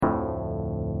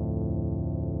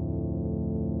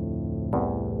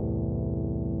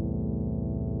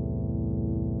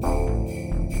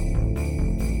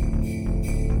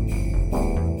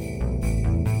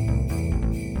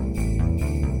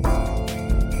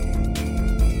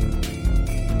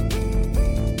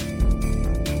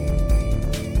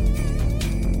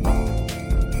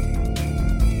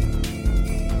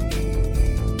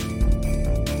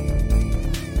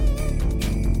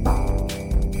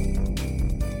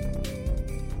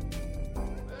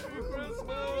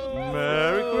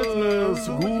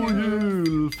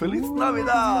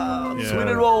Navidad! Yeah.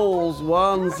 Sweden rolls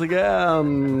once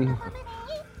again.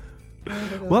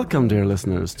 Welcome, dear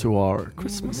listeners, to our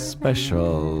Christmas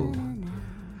special.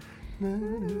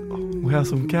 We have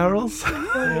some carols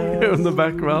here in the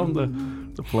background.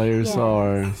 The players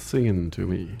are singing to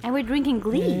me. And we're drinking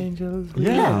Glee.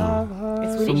 Yeah.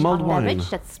 It's Swedish hot beverage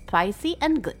that's spicy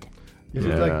and good. Is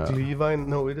it like Glühwein?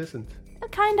 No, it isn't.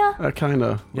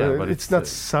 Kinda. Yeah, but it's not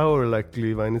sour like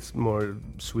Glühwein. It's more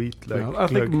sweet. Like I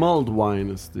think mulled wine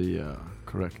is the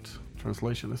correct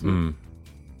translation, isn't it?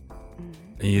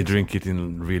 And you drink it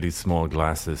in really small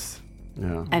glasses.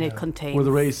 Yeah. And it contains... with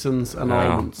raisins and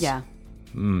almonds. Yeah.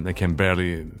 They can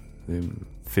barely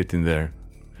fit in there.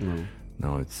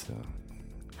 No, it's...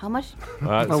 How much?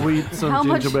 We eat some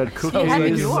gingerbread cookies.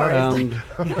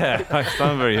 I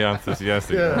sound very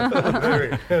enthusiastic.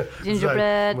 Very.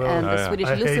 Gingerbread and the Swedish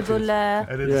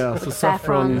lussebulle. Yeah, so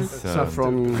saffron,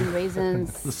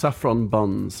 raisins, the saffron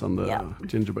buns and the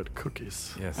gingerbread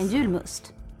cookies. Yes. And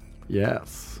julmust.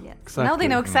 Yes. Exactly. Now they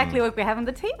know exactly what we have on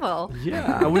the table.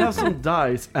 Yeah, and we have some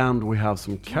dice and we have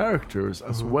some characters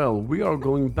as well. We are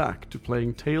going back to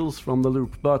playing Tales from the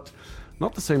Loop, but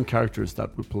not the same characters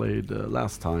that we played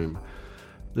last time.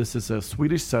 This is a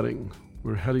Swedish setting.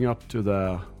 We're heading up to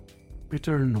the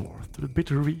bitter north, to the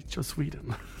bitter reach of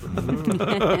Sweden.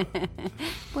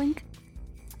 Blink.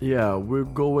 Yeah, we're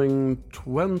going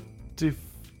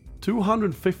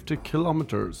 250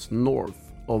 kilometers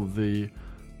north of the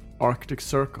Arctic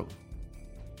Circle.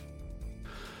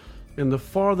 In the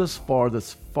farthest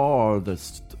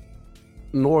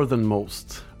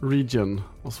northernmost region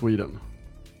of Sweden.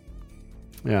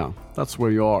 Yeah, that's where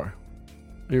you are.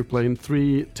 You're playing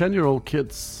 3 10-year-old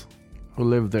kids who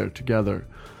live there together.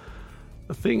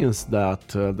 The thing is that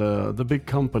the big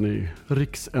company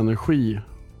Riksenergi,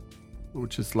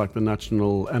 which is like the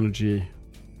national energy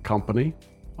company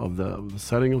of the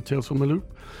setting of Tales from the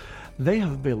Loop, they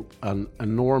have built an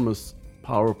enormous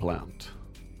power plant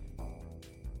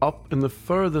up in the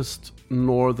furthest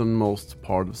northernmost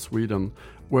part of Sweden,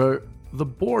 where the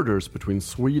borders between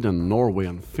Sweden, Norway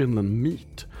and Finland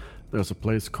meet. There's a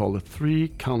place called a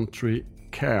 3-country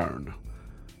cairn,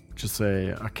 which is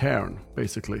a cairn,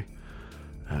 basically.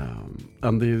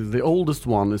 And the oldest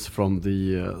one is from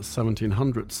the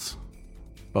 1700s.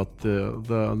 But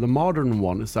the modern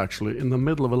one is actually in the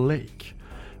middle of a lake,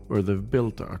 where they've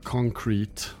built a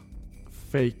concrete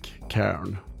fake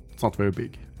cairn. It's not very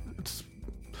big.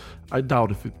 I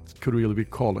doubt if it could really be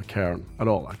called a cairn at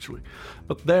all, actually.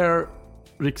 But there,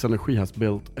 Riksenergi has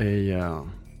built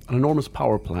an enormous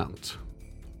power plant,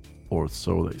 or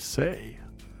so they say.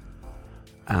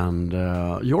 And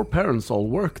your parents all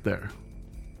work there,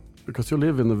 because you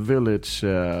live in the village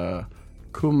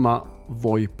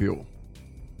Kumma-Voipio,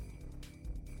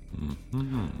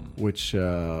 which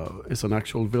is an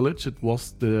actual village. It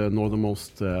was the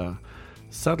northernmost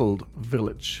settled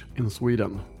village in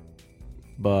Sweden.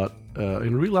 But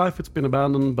in real life it's been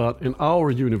abandoned, but in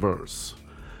our universe,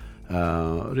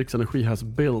 Riksenergi has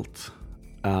built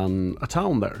a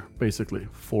town there, basically,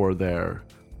 for their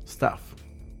staff.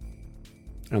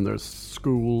 And there's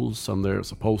schools, and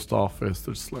there's a post office,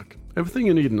 there's like everything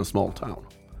you need in a small town.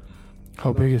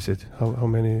 How big is it? How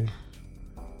many?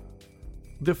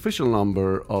 The official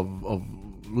number of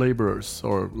laborers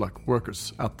or like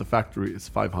workers at the factory is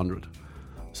 500.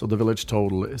 So the village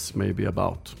total is maybe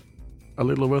about a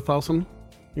little over 1,000,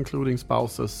 including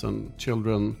spouses and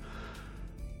children.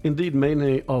 Indeed,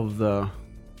 many of the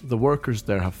workers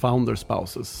there have found their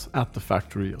spouses at the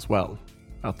factory as well,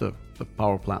 at the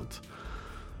power plant.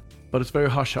 But it's very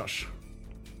hush-hush,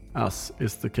 as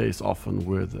is the case often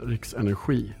with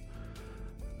Riksenergi.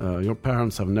 Your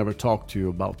parents have never talked to you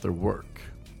about their work.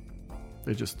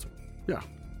 They just,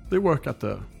 they work at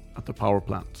the power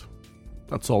plant.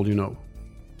 That's all you know.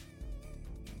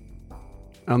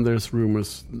 And there's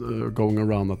rumors going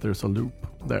around that there's a loop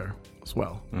there as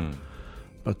well.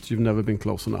 But you've never been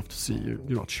close enough to see.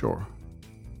 You're not sure.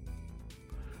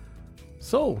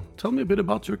 So, tell me a bit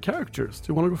about your characters. Do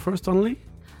you want to go first, Anneli?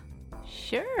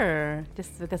 Sure.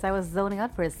 Just because I was zoning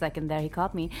out for a second there, he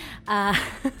caught me.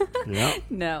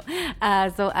 No.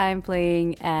 So I'm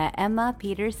playing Emma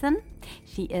Peterson.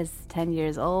 She is 10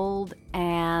 years old,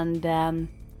 and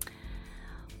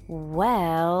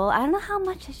well, I don't know how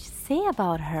much I should say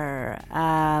about her.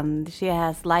 She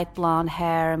has light blonde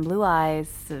hair and blue eyes,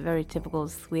 a very typical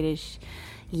Swedish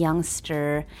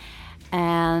youngster.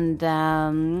 And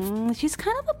she's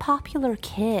kind of a popular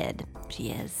kid. She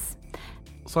is.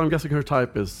 So I'm guessing her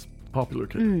type is popular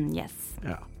kid. Yes.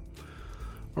 Yeah.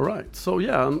 All right. So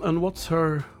yeah, and what's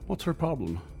her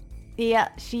problem? Yeah,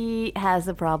 she has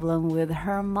a problem with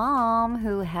her mom,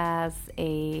 who has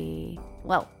she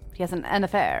has an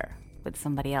affair with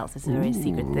somebody else. It's a very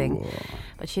secret thing.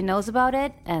 But she knows about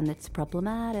it, and it's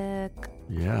problematic.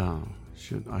 Yeah,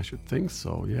 I should think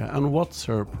so, yeah. And what's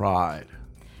her pride?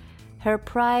 Her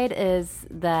pride is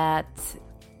that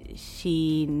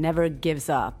she never gives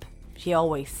up. She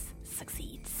always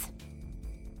succeeds.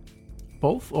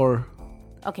 Both, or?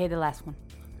 Okay, the last one.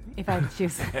 If I could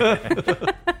choose.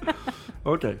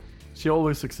 Okay, she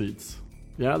always succeeds.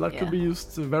 Yeah, that could be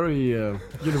used very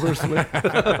universally.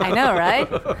 I know, right?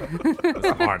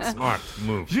 Smart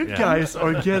move. You guys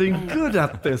are getting good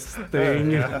at this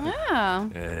thing. Yeah.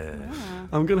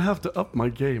 I'm gonna have to up my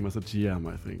game as a GM,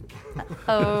 I think.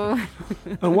 Oh.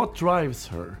 And what drives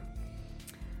her?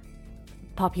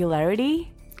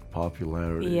 Popularity.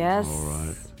 Popularity. Yes. All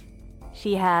right.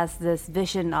 She has this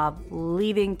vision of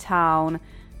leaving town,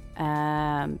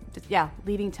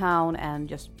 leaving town and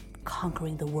just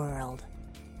conquering the world.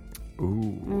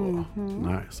 Ooh,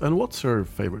 nice. And what's her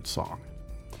favorite song?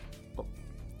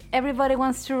 Everybody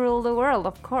wants to rule the world,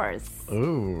 of course.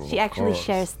 Oh, She actually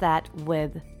shares that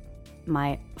with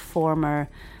my former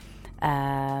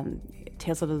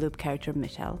Tales of the Loop character,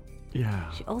 Michelle. Yeah.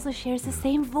 She also shares the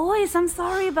same voice. I'm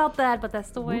sorry about that, but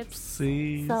that's the way it's.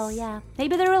 Oopsies. So, yeah.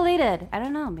 Maybe they're related. I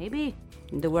don't know. Maybe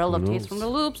in the world of Tales from the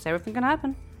Loops, everything can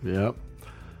happen. Yep.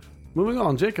 Moving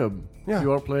on, Jacob. Yeah.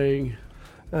 You are playing.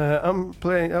 I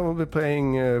will be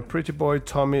playing Pretty Boy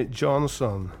Tommy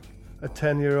Johnson, a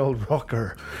 10-year-old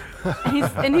rocker.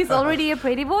 And he's already a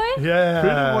pretty boy? Yeah.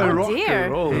 Pretty boy rock dear.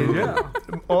 and roll. Yeah.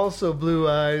 Also blue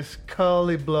eyes,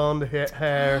 curly blonde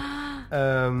hair.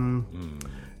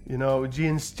 You know,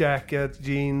 jeans jacket,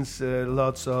 jeans,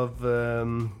 lots of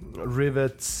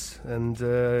rivets, and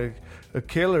a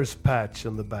killer's patch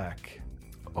on the back.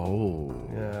 Oh.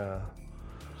 Yeah.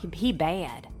 He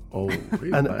bad. Oh.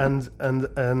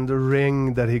 And the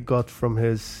ring that he got from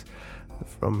his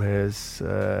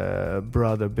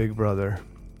brother, big brother,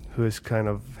 who is kind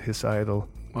of his idol.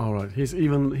 All right. He's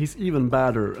even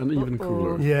badder and even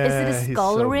cooler. Yeah. Is it a he's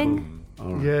skull so ring? cool.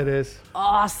 All right. Yeah, it is.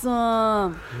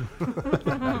 Awesome.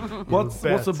 What's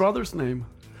bet. the brother's name?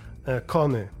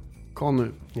 Connie.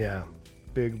 Connie. Yeah.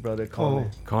 Big brother Connie.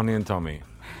 Connie and Tommy.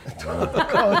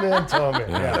 Connie and Tommy.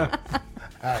 Yeah.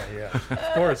 Yeah.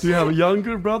 Of course. Do you have a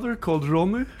younger brother called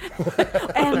Ronnie?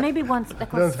 And maybe once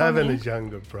that I don't have any funny.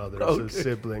 younger brothers or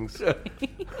siblings.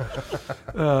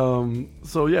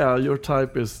 So yeah, your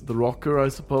type is the rocker, I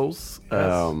suppose.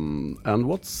 Yes. And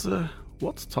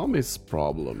what's Tommy's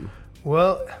problem?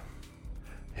 Well,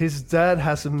 his dad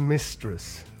has a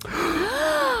mistress.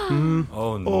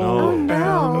 Oh no. Oh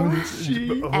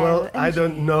no. Well, I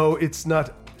don't know. It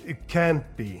can't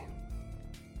be.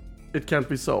 It can't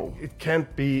be so. It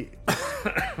can't be.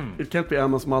 It can't be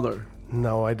Emma's mother.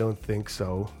 No, I don't think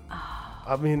so.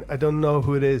 I mean, I don't know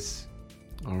who it is,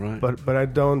 All right. but I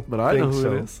don't. But I think know who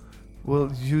so. it is. Well,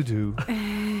 you do,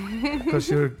 because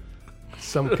you're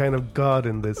some kind of god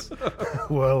in this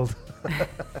world.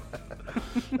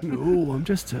 No, I'm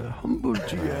just a humble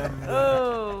GM.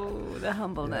 Oh, the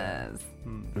humbleness.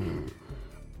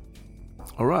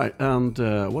 All right. And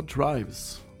what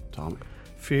drives Tommy?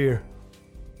 Fear.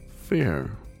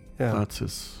 Fear. Yeah. That's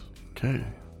his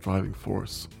driving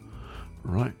force.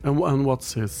 Right. And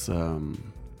what's his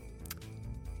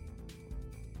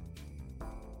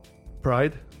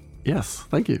Pride. Yes,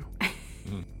 thank you.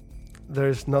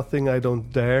 There's nothing I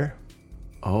don't dare.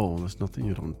 Oh, there's nothing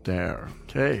you don't dare.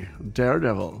 Okay,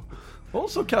 Daredevil.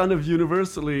 Also kind of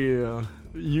universally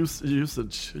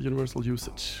universal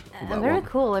usage. for that Very one.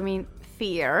 cool. I mean,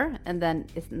 fear, and then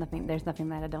there's nothing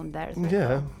that I don't dare. It's very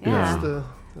Yeah. cool. Yeah.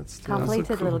 That's the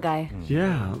Completed cool. little guy.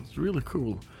 Yeah, it's really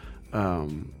cool.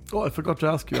 I forgot to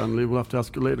ask you, Anneli. We'll have to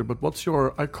ask you later. But what's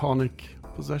your iconic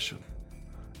possession?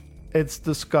 It's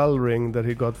the skull ring that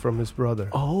he got from his brother.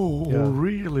 Oh, Yeah.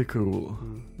 really cool.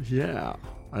 Yeah,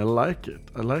 I like it.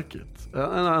 And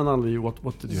Anneli,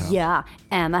 what did you have? Yeah,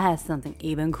 Emma has something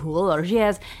even cooler. She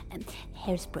has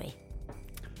hairspray.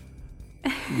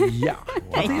 Yeah.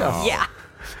 Yeah.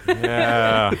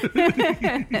 Yeah.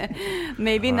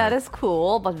 Maybe not as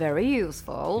cool, but very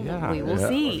useful. Yeah. We will Yeah.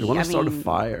 see. You want I to start a mean,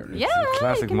 fire? Yeah, a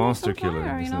classic you can monster use some killer,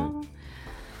 fire, you isn't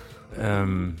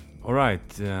know. All right.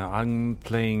 I'm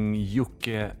playing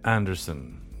Jocke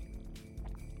Anderson.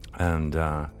 And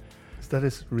Is that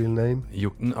his real name?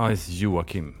 it's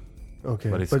Joachim. Okay.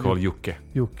 But it's called Jocke.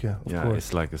 Jocke, of Yeah, course.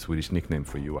 it's like a Swedish nickname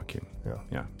for Joachim. Yeah.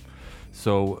 Yeah.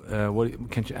 So,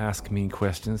 can't you ask me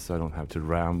questions so I don't have to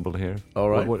ramble here? All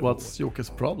right. What- What's Jocke's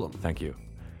problem? Thank you.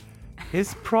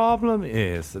 His problem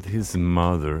is that his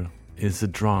mother is a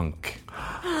drunk.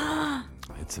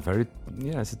 it's a very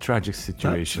it's a tragic That's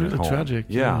situation really at home. tragic.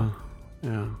 Yeah.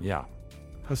 Yeah.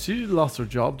 Has she lost her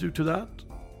job due to that?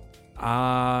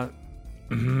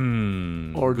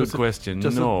 Or good does it- question.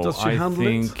 does she I handle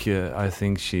it? I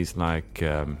think she's like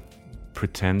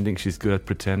pretending. She's good at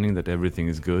pretending that everything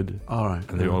is good, All right.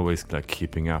 and they're always like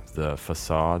keeping up the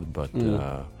facade. But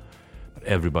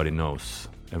everybody knows.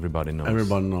 Everybody knows.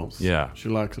 Everybody knows. Yeah. She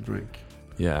likes to drink.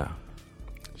 Yeah.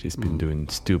 She's been doing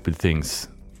stupid things,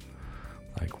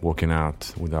 like walking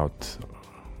out without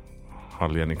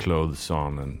hardly any clothes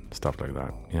on and stuff like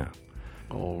that. Yeah.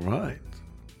 All right.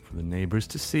 For the neighbors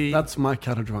to see. That's my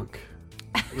kind of drunk.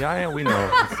 Yeah, we know.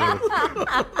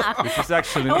 This is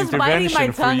actually I an was biting my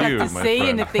intervention for tongue you, not to my say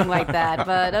friend. anything like that,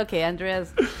 but okay,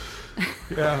 Andreas,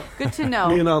 Yeah. good to Me know.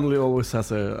 and Anneli always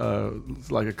has it's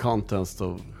like a contest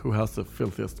of who has the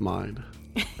filthiest mind.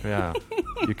 Yeah,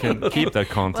 you can keep that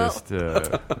contest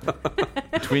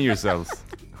between yourselves.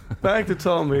 Back to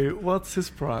Tommy. What's his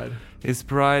pride? His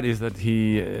pride is that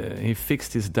he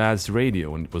fixed his dad's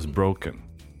radio when it was broken,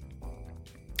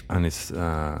 and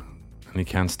and he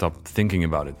can't stop thinking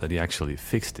about it. That he actually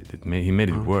fixed it. He made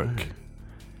it work.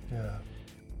 Yeah.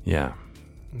 Yeah,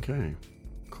 Okay.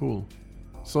 Cool.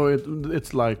 So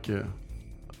it's like you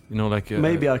know, like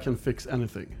maybe I can fix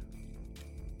anything.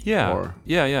 Yeah, Or-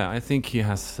 yeah. I think he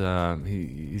has.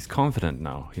 He's confident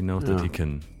now. He knows that Yeah. he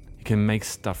can make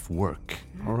stuff work.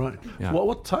 All right. Yeah.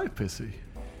 What type is he?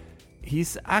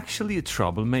 He's actually a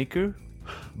troublemaker,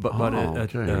 but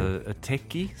okay. a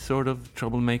techie sort of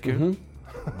troublemaker. Mhm.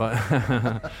 But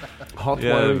Hot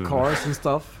Yeah. wiring cars and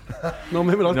stuff? No,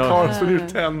 maybe not No. cars when you're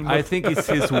 10. I think it's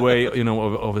his way, you know,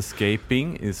 of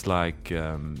escaping. Is like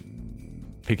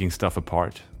picking stuff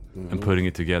apart and putting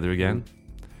it together again.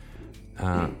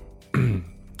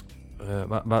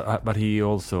 But he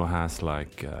also has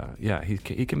like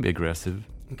he can be aggressive.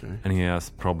 Okay. And he has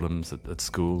problems at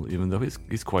school, even though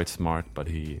he's quite smart, but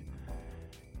he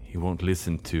won't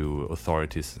listen to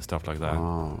authorities and stuff like that.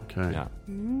 Oh, okay. Yeah.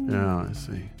 Yeah, I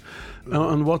see.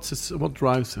 And what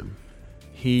drives him?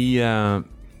 He,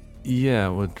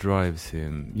 what drives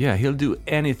him? Yeah, he'll do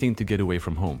anything to get away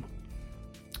from home.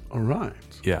 All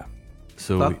right. Yeah.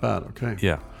 So, That bad, okay.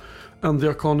 yeah. And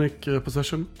the iconic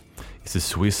possession? It's a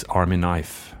Swiss Army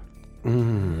knife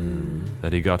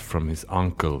that he got from his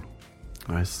uncle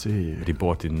I see. that he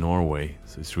bought in Norway.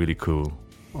 So it's really cool.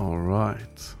 All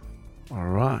right. All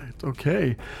right.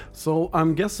 Okay. So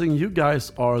I'm guessing you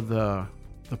guys are the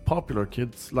popular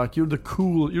kids. Like you're the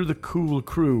cool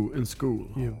crew in school.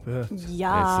 You bet.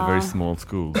 Yeah. It's a very small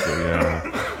school, so yeah.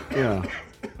 Yeah.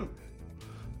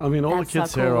 I mean, all That's the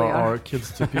kids how cool here we are. are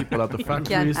kids to people at the You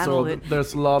factory. can't So handle it.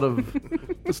 there's a lot of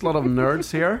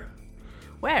nerds here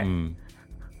Where? in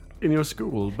your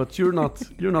school, but you're not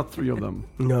three of them.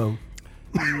 No.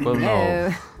 Well,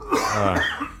 no. Oh.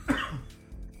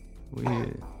 We.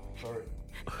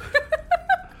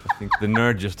 I think the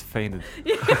nerd just fainted.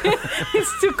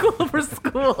 It's too cool for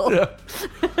school.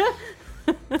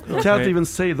 You can't even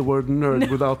say the word nerd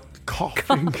without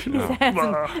coughing. He has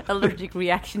an allergic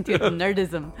reaction to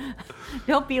nerdism.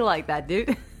 Don't be like that,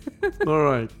 dude. All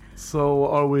right. So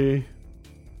are we?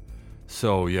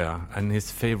 So yeah, and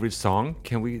his favorite song.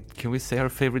 Can we say our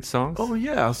favorite songs? Oh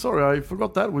yeah. Sorry, I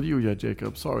forgot that with you,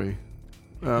 Jacob. Sorry.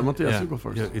 Matthias, you go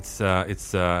first. Yeah,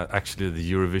 it's actually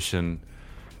the Eurovision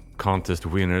contest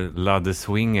winner, La de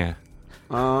Swinge.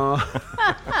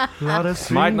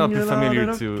 Might not be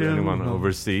familiar to anyone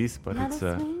overseas, but it's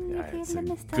a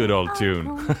good old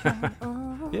tune.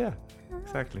 Yeah,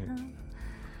 exactly.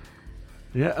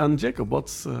 Yeah, and Jacob,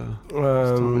 what's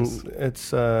It's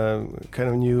kind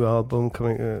of new album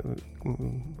coming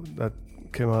that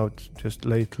came out just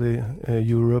lately.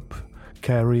 Europe,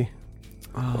 Carrie.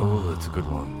 Oh, that's a good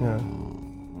one. Yeah.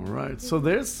 all right? So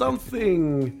there's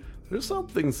something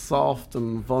soft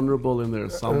and vulnerable in there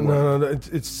somewhere. No,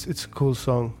 it's a cool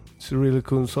song. It's a really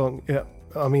cool song. Yeah,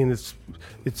 I mean it's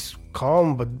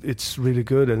calm, but it's really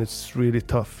good, and it's really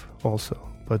tough also.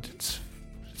 But it's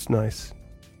nice.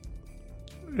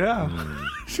 Yeah,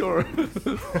 sure.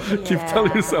 Keep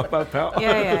telling yourself that, pal.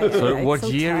 Yeah. So it's what so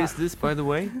year tough. is this, by the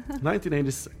way?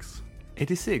 1986.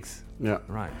 86. Yeah.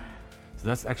 Right. So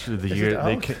that's actually the Is year it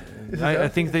they. out? Is it I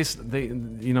out? think they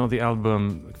you know the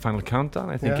album Final Countdown.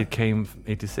 I think Yeah. it came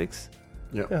 86.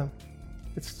 Yeah,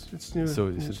 it's new. So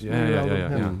it's it's, new yeah.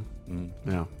 album,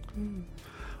 Yeah.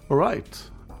 All right.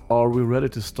 Are we ready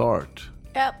to start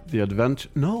Yep. the adventure?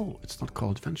 No, it's not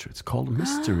called adventure. It's called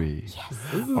mystery.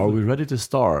 Are we ready to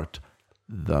start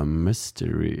the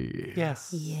mystery?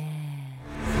 Yes. Yeah.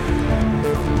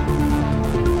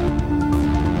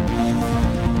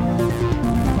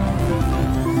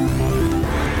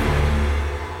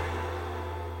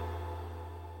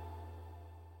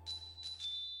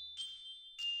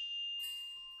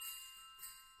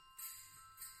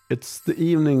 It's the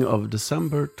evening of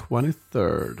December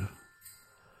 23rd,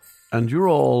 and you're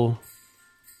all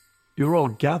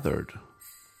gathered,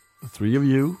 the three of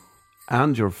you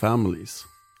and your families,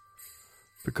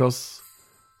 because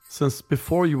since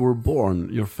before you were born,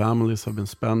 your families have been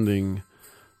spending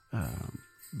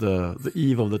the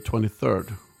eve of the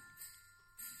 23rd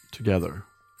together,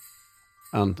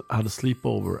 and had a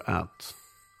sleepover at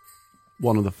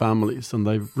one of the families, and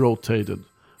they've rotated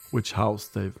which house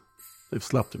they've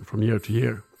slept in from year to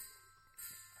year.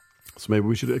 So maybe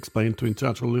we should explain to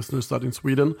international listeners that in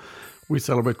Sweden we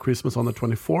celebrate Christmas on the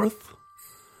 24th.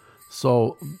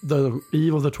 So the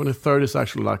eve of the 23rd is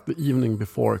actually like the evening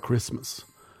before Christmas.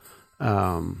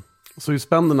 So you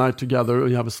spend the night together,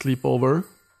 you have a sleepover,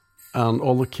 and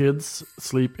all the kids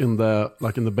sleep in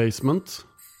the basement,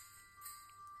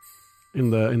 in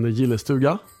the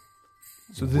gillestuga.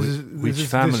 So this is which this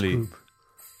family? group.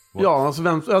 What? Ja, alltså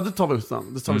det tar vi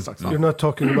sen. Det tar vi strax. You're not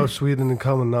talking about Sweden in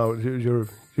common now.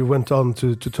 You went on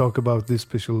to talk about this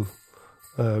special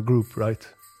group, right?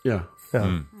 Yeah.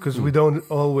 Yeah, because we don't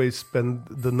always spend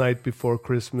the night before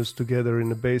Christmas together in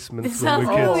the basement It when sounds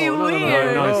we're kids. really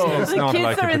weird. No, it's The not kids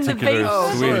like a are in the particular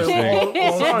basement. Swedish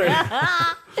thing. Sorry.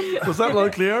 Was that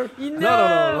not clear?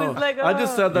 No. it's like, I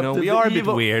just said that we are a bit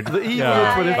weird. The eve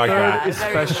Yeah, of the 23rd like that. is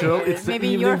special. It's the Maybe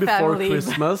evening your before family,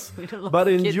 Christmas. we don't But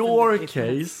like in kids your in the basement.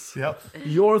 case, Yep.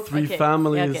 your three Okay,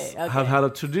 families okay. have had a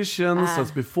tradition since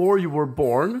before you were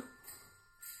born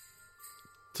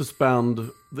to spend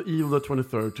the eve of the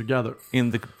 23rd together.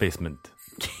 In the basement.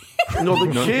 No,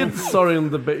 the kids are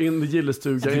in the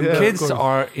gillestuga. Yeah, in the- of Kids course.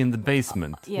 are in the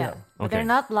basement. Yeah, but Okay. they're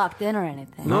not locked in or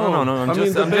anything. No. I I'm mean,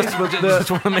 just, the I'm just, basement-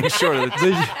 just want to make sure that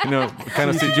what kind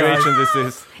of situation this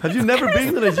is. Have you never been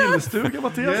in a gillestuga,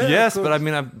 Mattias? Yes, but I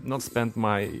mean, I've not spent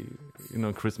my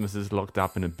Christmases locked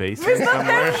up in a basement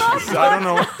somewhere. So I don't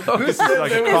know. This is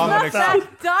like a common It's not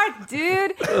that dark,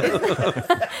 dude.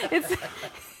 It's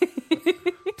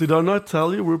Did I not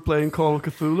tell you we're playing Call of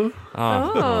Cthulhu?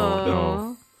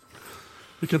 no.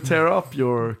 You can tear up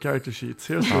your character sheets.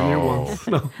 Here's your new ones.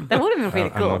 No. that would have been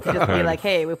pretty I'm cool not to just be prepared. like,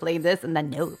 hey, we're playing this, and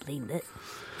then no, we're playing this.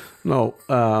 No,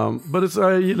 but it's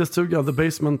Gillestuga, the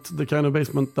basement, the kind of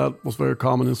basement that was very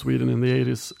common in Sweden in the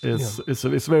 80s. It's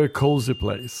a very cozy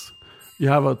place. You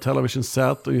have a television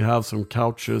set, and you have some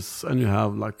couches, and you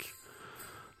have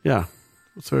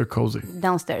it's very cozy.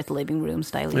 Downstairs living room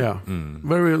style. Yeah,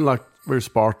 very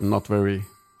Spartan, not very.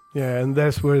 Yeah, and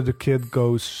that's where the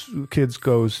kids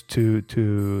goes to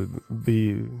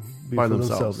be By for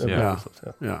themselves, and yeah. by themselves,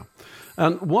 yeah. Yeah.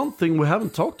 And one thing we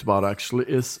haven't talked about actually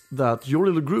is that your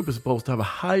little group is supposed to have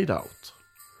a hideout.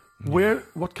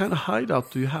 What kind of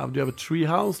hideout do you have? Do you have a tree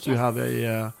house? Do you have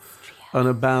an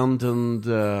abandoned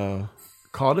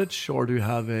cottage, or do you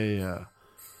have a?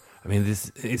 I mean, this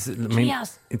is. I mean,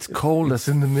 Treehouse. it's cold It's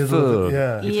as in the middle of it, fuck.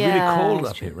 yeah. It's Yeah, really cold it's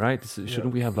up true. here, right?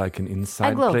 Shouldn't we have like an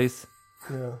inside Igloo. place?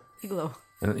 Yeah. Igloo.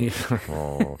 An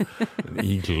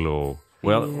igloo.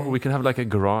 Well, we can have like a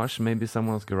garage, maybe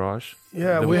someone's garage.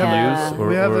 Yeah, that we can have- use,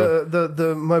 we have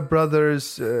or- my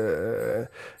brother's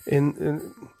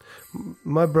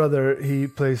my brother, he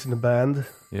plays in a band,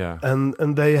 yeah.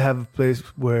 and they have a place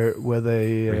where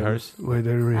they Rehearse? where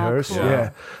they rehearse. cool.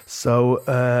 Yeah. So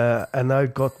and I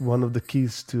got one of the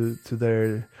keys to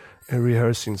their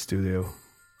rehearsing studio.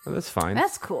 Well, that's fine.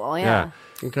 That's cool. Yeah.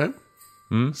 Okay.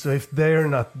 So if they're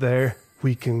not there,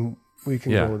 we can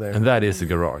Yeah, go there. and that is a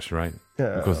garage, right?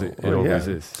 Yeah, Because it well, always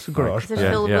yeah, is. it's a garage. It's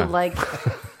Yeah, filled yeah. with like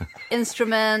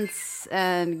instruments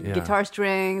and Yeah. guitar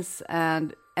strings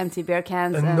and empty beer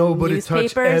cans and and nobody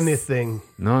newspapers. touch anything.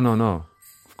 No.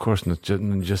 Of course not.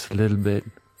 Just a little bit.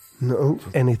 No,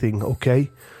 anything, okay?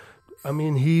 I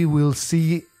mean, he will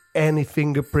see any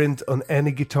fingerprint on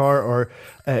any guitar, or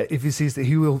if he sees that,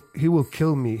 he will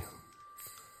kill me.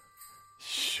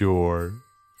 Sure.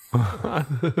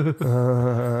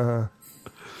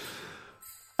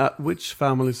 At which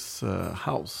family's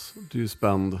house do you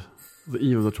spend the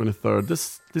eve of the 23rd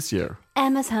this year?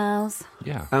 Emma's house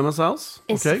Yeah. Emma's house?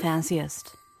 is Okay. the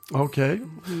fanciest. Okay.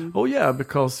 Oh yeah,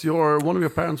 because one of your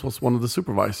parents was one of the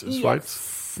supervisors, right?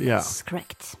 Yeah. That's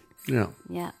correct. Yeah.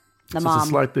 Yeah. The So it's a mom.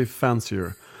 slightly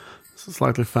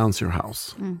fancier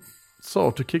house.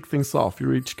 So to kick things off,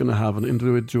 you're each gonna have an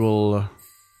individual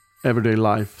everyday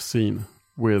life scene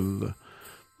with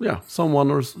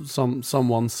someone or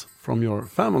someone's from your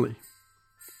family.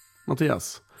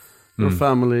 Mattias, your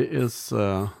family is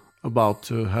about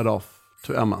to head off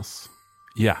to Emma's.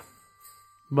 Yeah.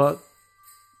 But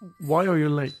why are you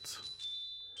late?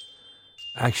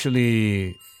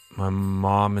 Actually, my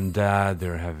mom and dad,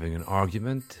 they're having an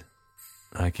argument,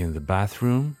 like in the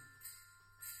bathroom,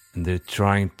 and they're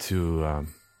trying to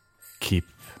keep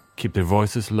keep their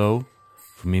voices low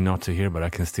for me not to hear, but I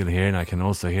can still hear, and I can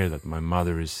also hear that my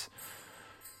mother is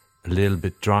a little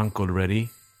bit drunk already.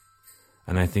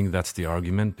 And I think that's the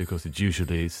argument, because it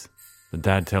usually is. The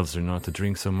dad tells her not to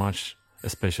drink so much,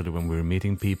 especially when we're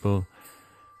meeting people.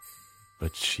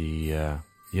 But she,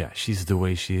 she's the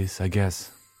way she is, I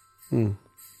guess. Do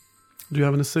you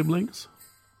have any siblings?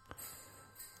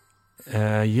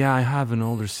 Yeah, I have an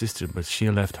older sister, but she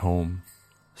left home.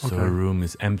 So Okay. her room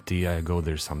is empty. I go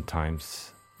there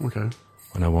sometimes Okay.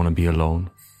 when I want to be alone.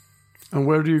 And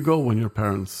where do you go when your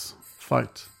parents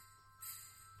fight?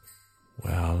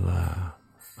 Well,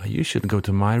 I usually go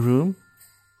to my room,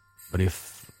 but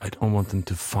if I don't want them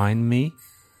to find me,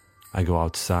 I go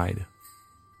outside.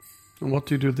 And what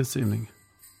do you do this evening?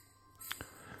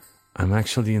 I'm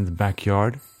actually in the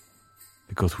backyard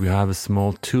because we have a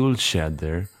small tool shed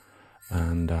there,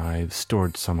 and I've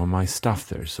stored some of my stuff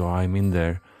there. So I'm in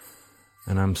there,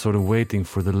 and I'm sort of waiting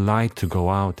for the light to go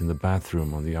out in the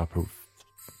bathroom on the upper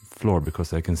floor,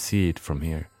 because I can see it from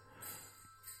here.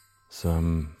 So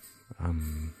I'm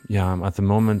at the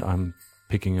moment I'm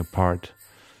picking apart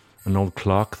an old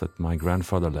clock that my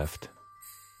grandfather left.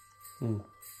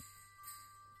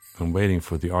 I'm waiting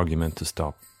for the argument to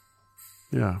stop.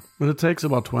 Yeah, but it takes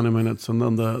about 20 minutes, and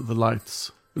then the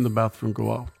lights in the bathroom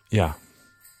go out. Yeah.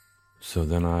 So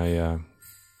then I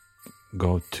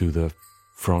go to the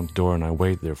front door and I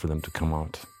wait there for them to come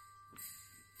out.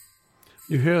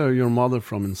 You hear your mother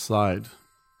from inside.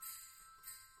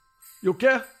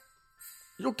 Jocke?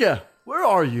 Jocke, where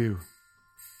are you?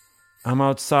 I'm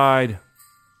outside.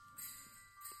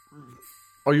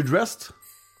 Are you dressed?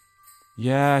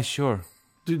 Yeah, sure.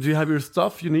 Do you have your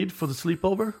stuff you need for the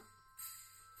sleepover?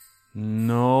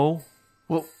 No.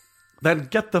 Well, then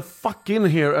get the fuck in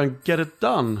here and get it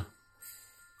done.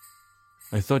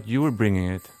 I thought you were bringing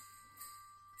it.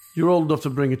 You're old enough to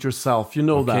bring it yourself, you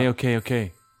know that.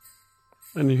 Okay.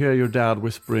 And you hear your dad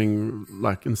whispering,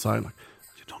 like inside, like,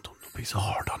 "You don't be so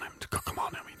hard on him. Come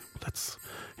on, I mean,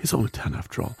 he's only 10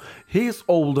 after all. He's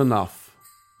old enough."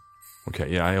 Okay,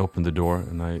 yeah, I open the door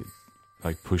and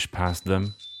I push past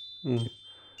them.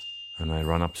 And I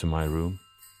run up to my room,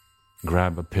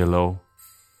 grab a pillow,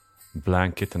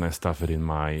 blanket, and I stuff it in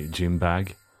my gym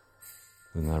bag.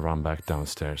 Then I run back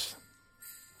downstairs.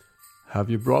 Have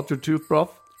you brought your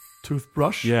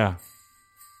toothbrush? Yeah.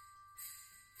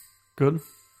 Good.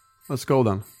 Let's go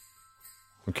then.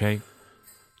 Okay.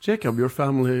 Jacob, your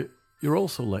family, you're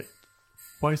also late.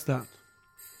 Why is that?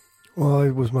 Well,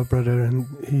 it was my brother, and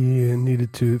he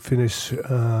needed to finish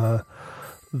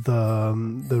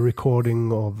the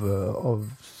recording of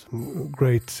some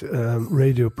great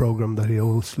radio program that he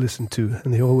always listened to,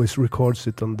 and he always records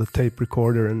it on the tape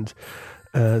recorder, and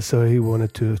so he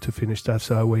wanted to finish that,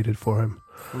 so I waited for him.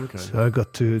 Okay. So I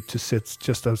got to sit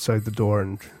just outside the door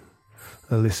and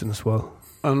listen as well.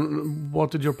 And what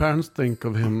did your parents think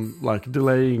of him, like,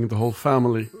 delaying the whole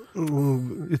family?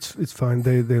 It's fine.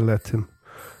 They let him,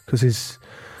 because he's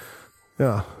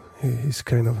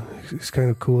kind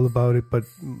of cool about it,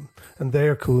 and they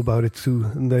are cool about it too.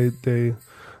 And they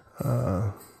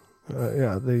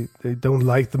don't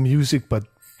like the music, but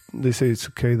they say it's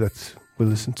okay that we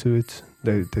listen to it.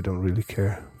 They don't really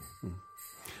care.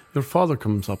 Your father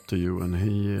comes up to you, and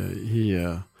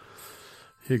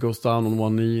he goes down on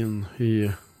one knee and he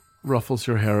ruffles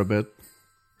your hair a bit.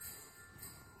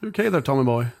 You okay there, Tommy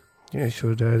boy? Yeah,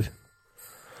 sure, Dad.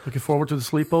 Looking forward to the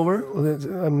sleepover? Well,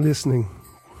 I'm listening.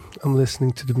 I'm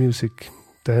listening to the music,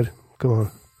 Dad. Come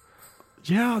on.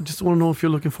 Yeah, I just want to know if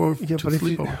you're looking forward to the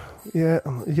sleepover.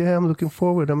 I'm looking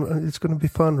forward. It's going to be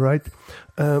fun, right?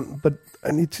 But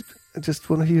I just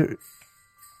want to hear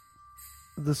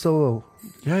the solo.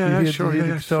 Yeah, sure.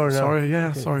 Yeah, Sorry,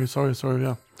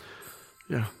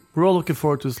 yeah. We're all looking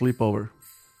forward to the sleepover.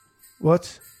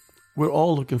 What? We're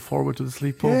all looking forward to the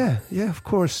sleepover. Yeah, of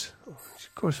course.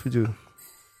 Of course we do.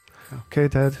 Yeah. Okay,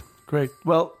 Dad. Great.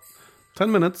 Well,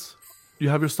 10 minutes. You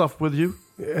have your stuff with you?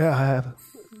 Yeah, I have.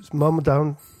 Is Mom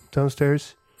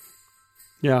downstairs?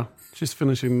 Yeah, she's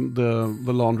finishing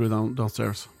the laundry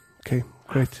downstairs. Okay,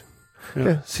 great.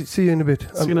 Yeah. See you in a bit.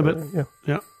 See you in a bit.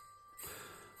 Yeah.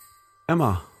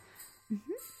 Emma,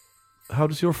 how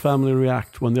does your family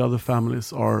react when the other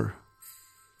families are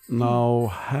now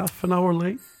half an hour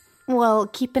late? Well,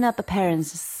 keeping up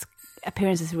appearance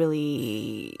is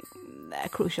really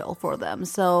crucial for them.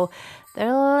 So they're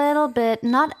a little bit,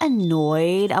 not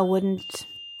annoyed, I wouldn't,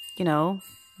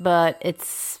 but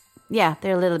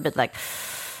they're a little bit like,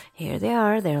 here they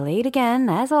are, they're late again,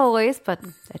 as always, but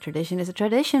a tradition is a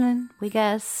tradition, we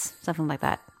guess, something like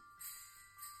that.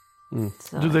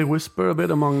 So, do they whisper a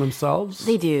bit among themselves?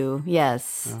 They do,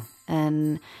 yes.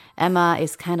 And Emma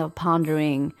is kind of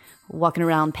pondering, walking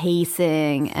around,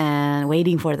 pacing, and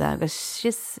waiting for them because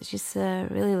she's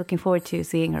really looking forward to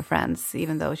seeing her friends,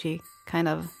 even though she kind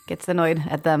of gets annoyed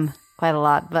at them quite a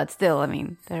lot. But still, I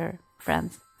mean, they're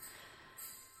friends.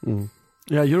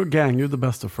 Yeah, you're a gang. You're the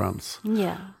best of friends.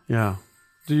 Yeah. Yeah.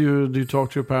 Do you talk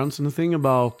to your parents anything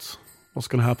about what's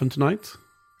going to happen tonight?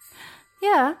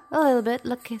 Yeah, a little bit.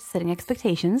 Look, setting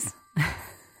expectations.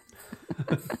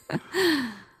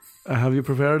 Have you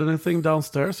prepared anything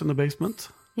downstairs in the basement?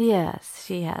 Yes,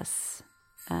 she has.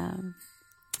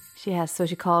 So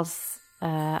she calls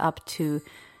up to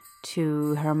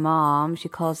her mom. She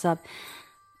calls up,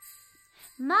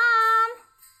 Mom,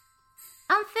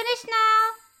 I'm finished now.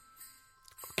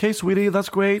 Okay, sweetie, that's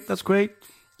great. That's great.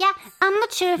 Yeah, I'm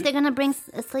not sure if they're gonna bring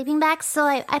sleeping bags, so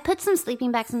I put some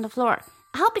sleeping bags on the floor.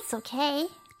 I hope it's okay.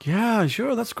 Yeah,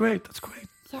 sure. That's great. That's great.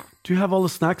 Yeah. Do you have all the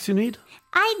snacks you need?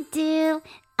 I do.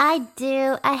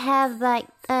 I have like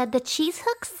the cheese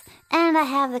hooks, and I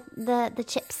have the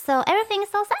chips. So everything is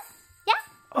all set. Yeah.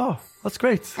 Oh, that's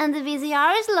great. And the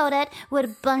VCR is loaded with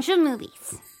a bunch of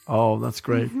movies. Oh, that's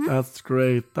great. That's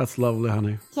great. That's lovely,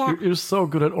 honey. Yeah. You're so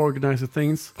good at organizing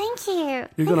things. Thank you.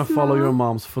 You're going to Thanks, follow Mom. your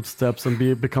mom's footsteps and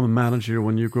become a manager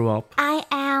when you grow up. I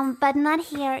am, but not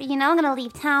here. You know, I'm gonna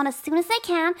leave town as soon as I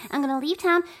can. I'm gonna leave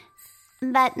town,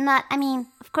 but not. I mean,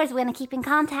 of course, we're gonna keep in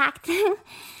contact.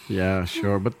 Yeah,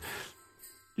 sure. But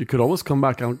you could always come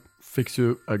back and fix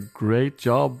you a great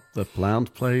job. The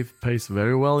plant pays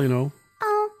very well, you know.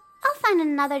 Oh, I'll find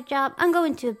another job. I'm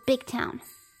going to a big town.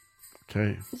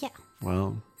 Okay. Yeah.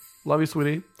 Well, love you,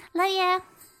 sweetie. Love ya.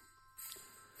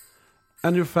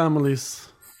 And your families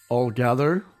all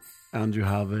gather and you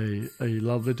have a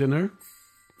lovely dinner.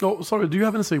 Oh, sorry. Do you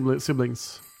have any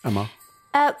siblings, Emma?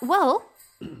 Well,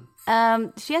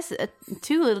 she has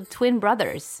 2 little twin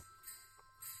brothers.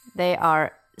 They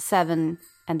are 7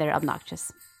 and they're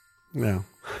obnoxious. Yeah.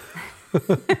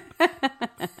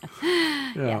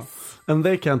 Yeah. And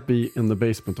they can't be in the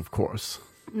basement, of course.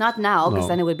 Not now, because No.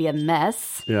 then it would be a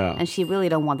mess. Yeah. And she really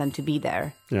don't want them to be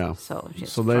there. Yeah. So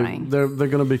she's So trying. they're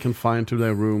going to be confined to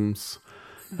their rooms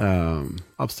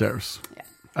upstairs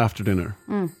after dinner.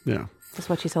 Yeah. That's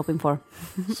what she's hoping for.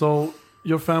 So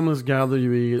your families gather,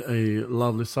 you eat a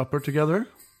lovely supper together,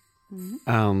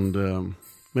 and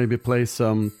maybe play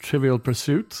some Trivial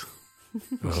Pursuit,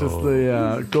 which is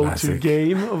the go-to classic.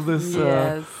 game of this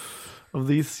Yes. of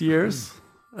these years.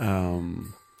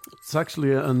 It's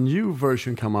actually a new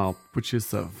version come out, which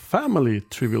is a family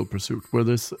Trivial Pursuit, where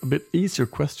there's a bit easier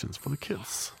questions for the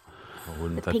kids. Oh,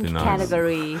 wouldn't The that be pink nice?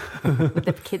 category with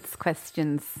the kids'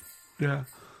 questions. Yeah.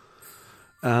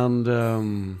 And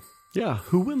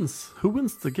who wins? Who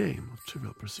wins the game of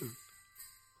Trivial Pursuit?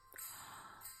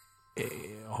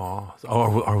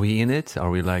 Are we in it? Are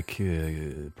we like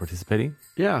participating?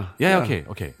 Yeah. Yeah.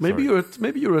 Okay. Maybe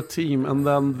sorry. you're a team, and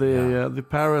then the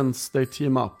parents they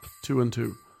team up 2 and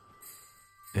 2,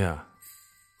 Yeah.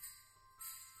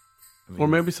 I or mean,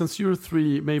 maybe since you're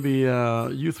 3, maybe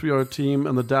you 3 are a team,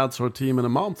 and the dads are a team, and the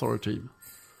moms are a team.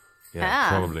 yeah,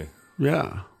 probably.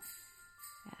 Yeah.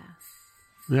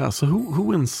 Yeah. So who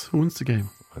wins? Who wins the game?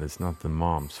 But it's not the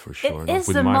moms for sure. It Not is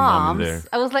with the my mom in moms. there.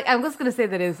 I was gonna say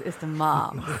that it's the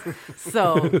moms.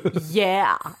 So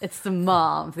yeah, it's the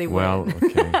moms. They Well, win.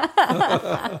 okay.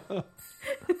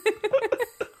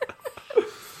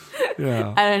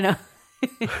 Yeah. I don't know.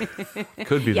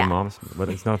 Could be Yeah. the moms, but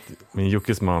it's not. I mean,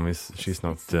 Yuki's mom she's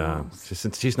not.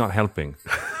 She's not helping.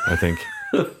 I think.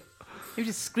 You're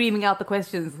just screaming out the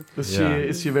questions.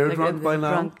 Is she very Like, drunk by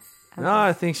now? drunk. No,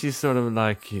 I think she's sort of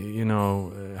like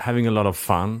having a lot of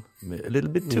fun, a little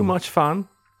bit too much fun,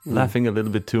 laughing a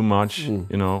little bit too much.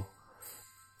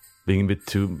 Being a bit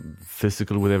too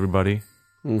physical with everybody.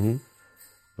 Mm-hmm.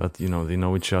 But they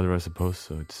know each other, I suppose.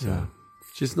 So it's Yeah.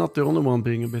 She's not the only one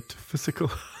being a bit physical.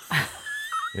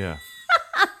 yeah.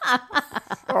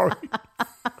 Sorry.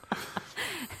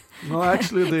 No,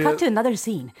 actually, Cut to another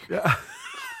scene. Yeah.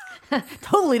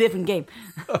 Totally different game.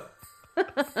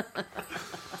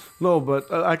 No, but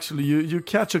actually, you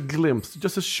catch a glimpse,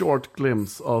 just a short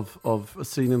glimpse of a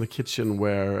scene in the kitchen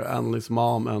where Annalie's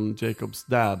mom and Jacob's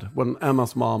dad, when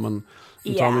Emma's mom and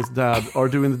Yeah. Tommy's dad are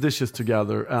doing the dishes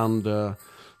together, and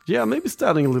maybe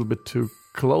standing a little bit too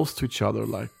close to each other.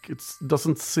 Like it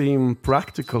doesn't seem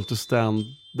practical to stand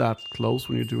that close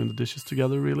when you're doing the dishes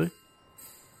together, really.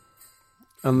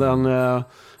 And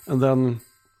then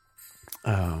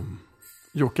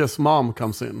Jocke's mom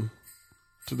comes in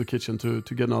to the kitchen to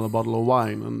get another bottle of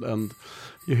wine, and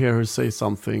you hear her say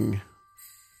something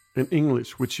in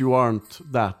English, which you aren't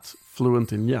that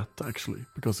fluent in yet, actually,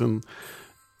 because in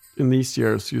in these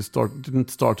years you didn't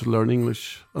start to learn English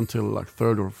until like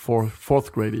third or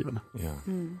fourth grade even. Yeah.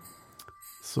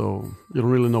 So you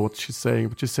don't really know what she's saying,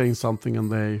 but she's saying something,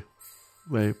 and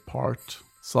they part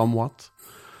somewhat.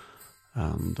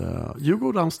 And you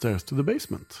go downstairs to the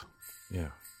basement,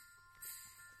 Yeah.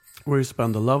 where you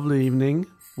spend a lovely evening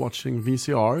watching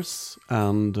VCRs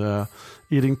and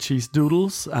eating cheese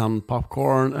doodles and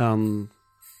popcorn and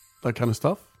that kind of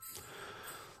stuff.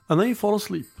 And then you fall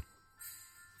asleep.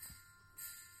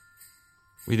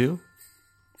 We do?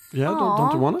 Yeah,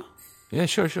 don't you wanna? Yeah,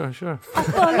 sure.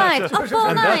 Up all night. Up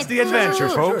all night. That's the adventure,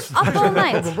 folks. Up all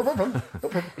night.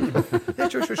 Yeah,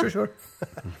 sure.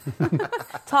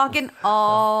 Talking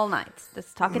all night.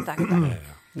 Just talking.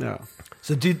 Yeah.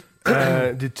 So did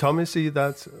Tommy see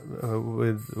that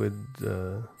with?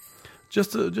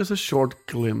 Just a short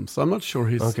glimpse. I'm not sure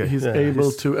he's Yeah,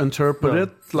 able to interpret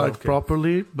it like okay.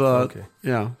 properly, but Okay.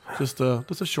 yeah, just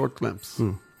a short glimpse.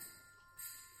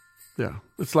 Yeah,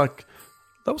 it's like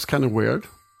that was kind of weird.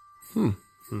 And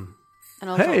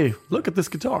also, Hey, look at this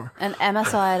guitar. and Emma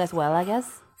saw it as well, I guess.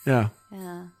 Yeah.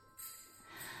 Yeah.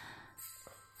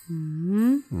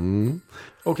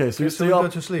 Okay, so you So stay we go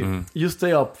up. to sleep. You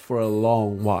stay up for a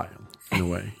long while, in a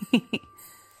way.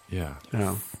 Yeah.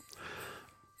 Yeah.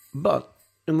 But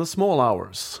in the small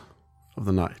hours of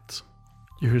the night,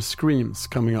 you hear screams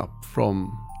coming up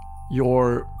from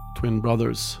your twin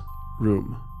brother's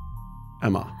room,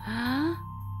 Emma.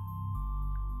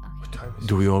 What time is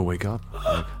Do we all wake up?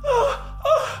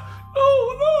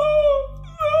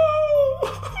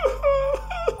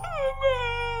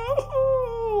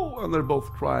 No! And they're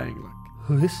both crying like.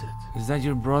 Who is it? Is that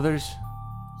your brothers?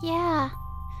 Yeah.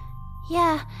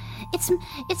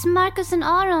 It's Marcus and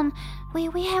Aaron. We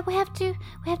have to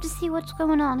see what's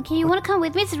going on. Can you want to come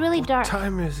with me? It's really dark.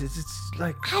 Time is it? It's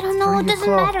like I don't know. It 3 doesn't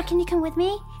o'clock. matter. Can you come with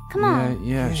me? Come on.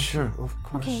 Yeah, sure. Of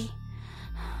course. Okay.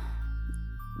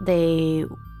 They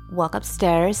walk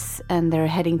upstairs and they're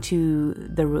heading to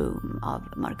the room of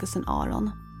Marcus and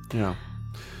Aaron. Yeah.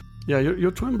 Yeah,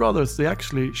 your twin brothers, they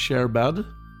actually share bed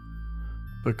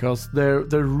because they're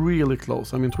really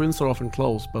close. I mean, twins are often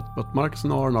close, but Marcus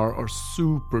and Aaron are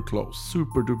super close,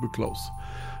 super duper close.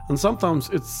 And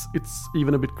sometimes it's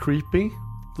even a bit creepy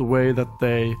the way that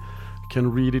they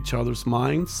can read each other's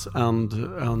minds, and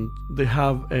they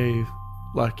have a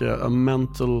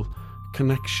mental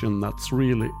connection that's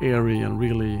really airy and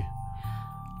really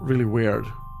weird.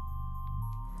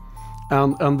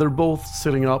 And they're both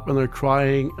sitting up and they're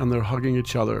crying and they're hugging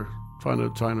each other, trying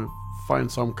to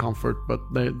find some comfort, but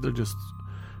they're just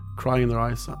crying their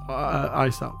eyes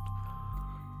out.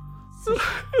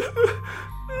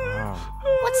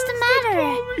 What's the matter?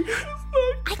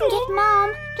 I can get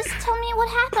Mom. Just tell me what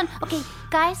happened. Okay,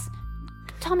 guys.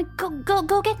 Tommy,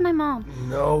 go get my mom.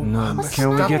 No, Mama, What's the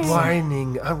matter? stop Get some-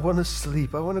 whining. I want to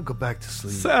sleep. I want to go back to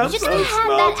sleep. You're just gonna have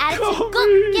that attitude.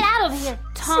 Go get out of here,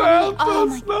 Tommy. Oh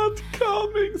my. not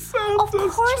coming. Of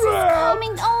course he's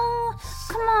coming. Oh,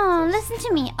 come on. Listen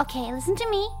to me. Okay, listen to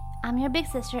me. I'm your big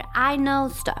sister. I know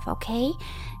stuff, okay?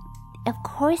 Of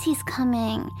course he's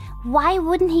coming. Why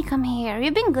wouldn't he come here?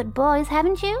 You've been good boys,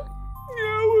 haven't you?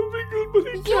 Yeah, we'll be good, but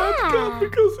he can't come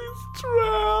because he's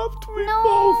trapped. We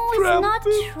No, it's not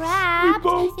trapped.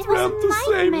 It was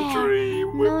a nightmare.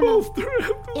 No.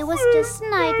 It was just a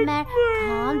nightmare.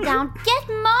 Calm down. Get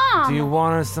Mom. Do you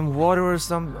want some water or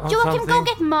some? Or Joachim, something? go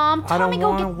get Mom. I Tommy, don't go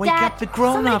want to get wake Dad. up the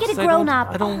grown-ups. Somebody get a grown-up.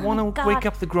 I don't Oh, want to God. wake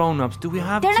up the grown-ups. Do we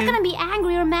have They're to? not gonna be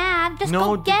angry or mad. Just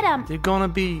no, go get them. They're gonna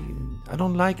be. I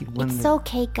don't like it when. It's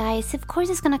okay, guys. Of course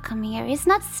he's gonna come here. He's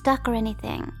not stuck or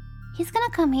anything. He's gonna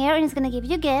come here and he's gonna give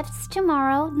you gifts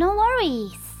tomorrow. No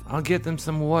worries. I'll get them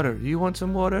some water. Do you want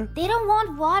some water? They don't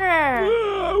want water.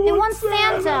 They want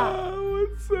Santa.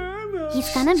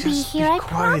 He's gonna be Just here. be I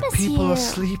quiet. promise People you. are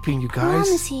sleeping, you I guys.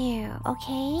 promise you.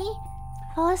 Okay?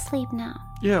 Fall asleep now.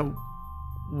 Yeah.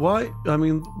 Why? I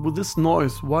mean, with this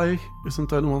noise, why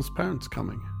isn't anyone's parents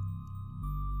coming?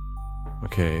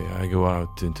 Okay, I go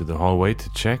out into the hallway to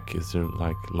check. Is there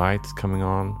like lights coming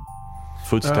on?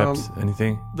 Footsteps?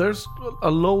 Anything? There's a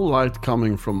low light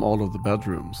coming from all of the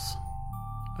bedrooms.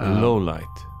 A low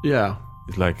light. Yeah,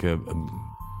 It's like a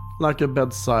like a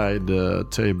bedside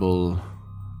table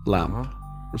lamp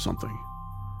or something.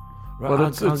 But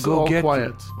it's all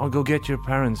quiet. I'll go get your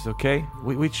parents. Okay.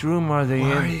 Which room are they in?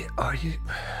 Why are you?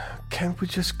 Can't we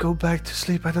just go back to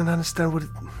sleep? I don't understand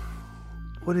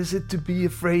what is it to be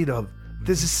afraid of?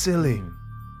 This is silly.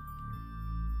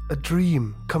 A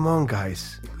dream. Come on,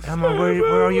 guys. Emma,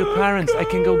 where are your parents? I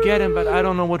can go get them, but I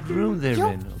don't know what room they're You'll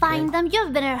in. Okay? find them.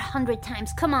 You've been here 100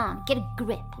 times. Come on, get a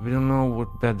grip. We don't know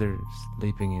what bed they're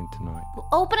sleeping in tonight.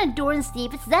 Open a door and see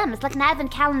if it's them. It's like an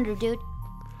advent calendar, dude.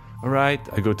 All right,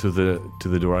 I go to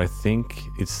the door. I think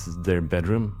it's their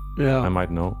bedroom. Yeah. I might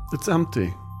know. It's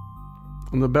empty.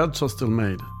 And the beds are still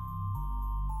made.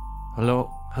 Hello.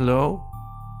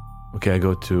 Okay, I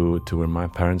go to where my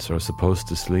parents are supposed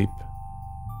to sleep.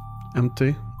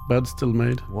 Empty. Bed still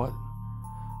made. What?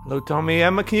 Hello, Tommy.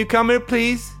 Emma, can you come here,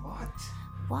 please?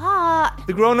 What?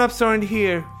 The grown-ups aren't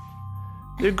here.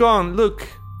 They're gone. Look.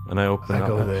 And I open I up.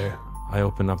 go there. I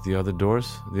open up the other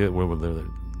doors. The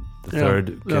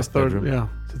third guest bedroom. Yeah.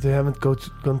 So they haven't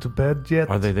gone to bed yet?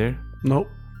 Are they there? No.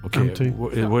 Okay. Empty.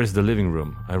 Where's the living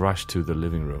room? I rush to the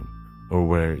living room, or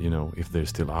where if they're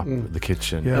still up, the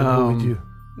kitchen. Yeah, I go with you.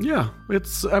 Yeah,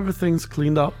 everything's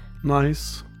cleaned up,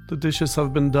 nice. The dishes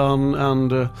have been done,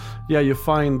 and you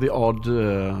find the odd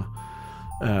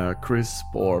crisp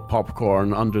or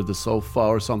popcorn under the sofa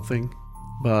or something.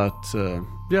 But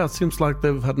it seems like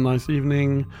they've had a nice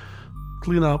evening,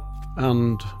 clean up,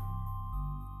 and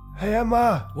Hey,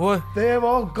 Emma! What? They have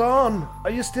all gone. Are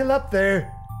you still up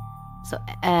there? So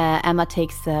Emma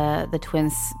takes the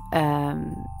twins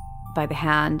by the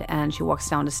hand, and she walks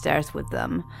down the stairs with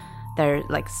them. They're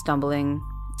like stumbling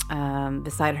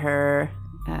beside her,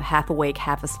 half awake,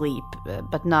 half asleep,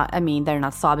 but not. I mean, they're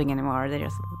not sobbing anymore. They're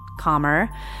just calmer.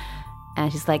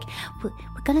 And she's like, We're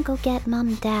gonna go get Mom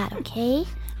and Dad, okay?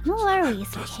 No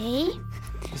worries, okay?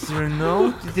 Is there a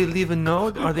note? Did they leave a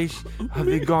note? Have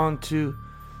they gone to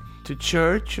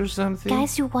church or something?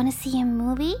 Guys, you wanna see a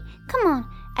movie? Come on.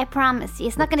 I promise you,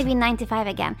 it's not gonna be 9 to 5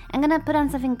 again. I'm gonna put on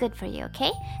something good for you,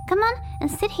 okay? Come on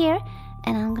and sit here,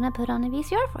 and I'm gonna put on a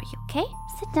VCR for you, okay?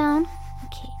 Sit down.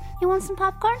 Okay. You want some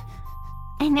popcorn?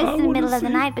 I know it's in the middle of the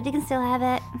night, but you can still have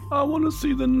it. I want to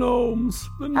see the gnomes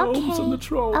and the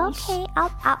trolls. Okay,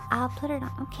 I'll put it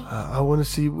on. Okay. I want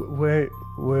to see where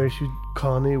should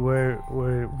Connie, where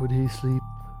would he sleep?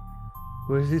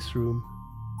 Where's his room?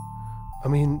 I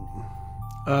mean,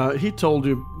 He told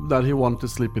you that he wanted to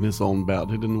sleep in his own bed.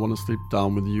 He didn't want to sleep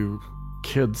down with you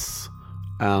kids.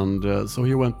 And so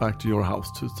he went back to your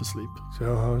house to sleep.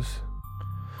 so how's...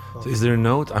 So is there a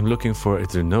note? I'm looking for. Is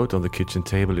there a note on the kitchen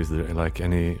table? Is there like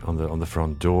any on the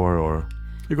front door or?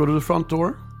 You go to the front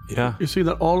door. Yeah. You see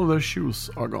that all of their shoes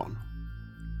are gone.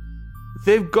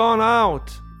 They've gone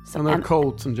out. And their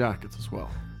coats and jackets as well.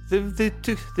 They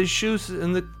took the shoes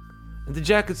and the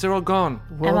jackets are all gone.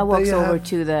 Emma walks over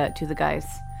to the guys.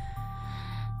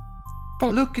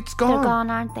 Look, it's They're gone. gone,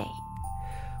 aren't they?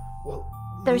 Well,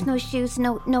 There's no shoes,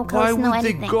 no Why clothes, no would they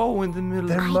anything. go in the middle?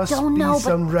 there I must don't be know, but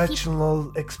some he-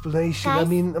 rational explanation. I Guys?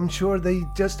 mean, I'm sure they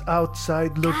just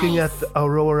outside looking Guys? at the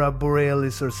Aurora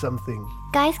Borealis or something.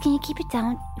 Guys, can you keep it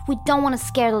down? We don't want to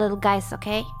scare the little guys,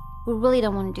 okay? We really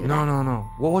don't want to do that. No.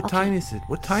 What Okay. time is it?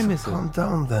 What time is it? Calm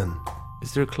down then.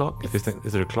 Is there a clock?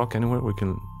 Is there a clock anywhere we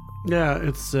can? Yeah,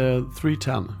 it's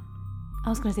 3:10. I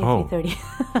was going to say Oh. 3:30.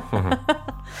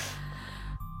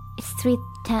 It's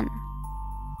 3:10.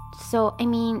 So, I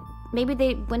mean, maybe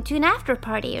they went to an after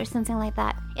party or something like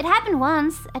that. It happened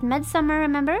once at Midsummer,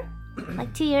 remember?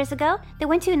 Like 2 years ago. They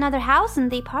went to another house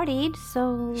and they partied,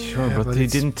 so... Sure, Yeah, but they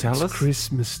it's- didn't tell it's us.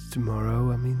 Christmas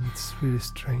tomorrow. I mean, it's really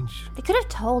strange. They could have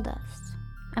told us.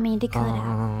 I mean, they could have.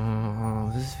 Oh,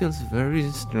 this feels very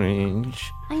strange.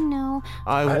 I know.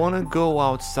 I want to go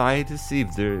outside to see if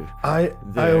they're. I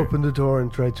There. open the door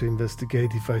and try to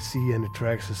investigate if I see any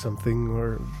tracks or something,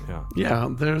 or Yeah. Yeah,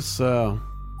 there's a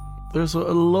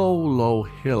low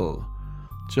hill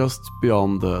just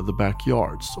beyond the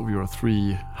backyards of your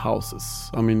 3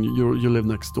 houses. I mean, you live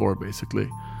next door basically,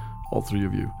 all 3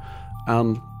 of you,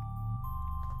 and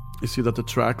you see that the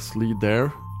tracks lead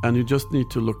there, and you just need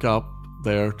to look up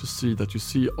there to see that you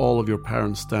see all of your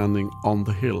parents standing on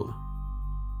the hill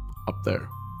up there,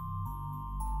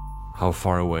 How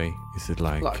far away is it?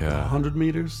 Like, like 100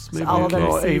 meters, maybe. all of them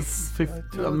Or see-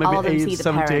 50, all maybe of them see 8, the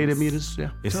 70, 80 parents. meters. Yeah.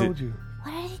 is told it? you.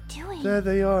 What are they doing? There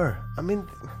they are. I mean,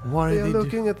 What they are are they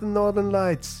looking at the northern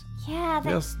lights. Yeah,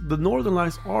 they... Yes, the northern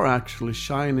lights are actually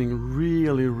shining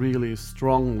really, really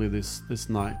strongly this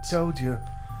night. Told you.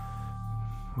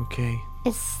 Okay.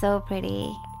 It's so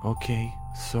pretty. Okay.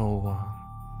 So.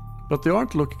 But they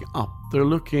aren't looking up. They're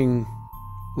looking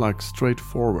like straight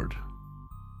forward.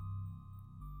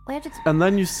 We have to... And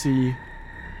then you see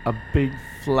a big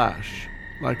flash,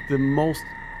 like the most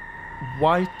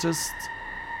whitest,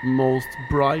 most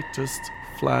brightest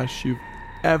flash you've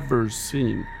ever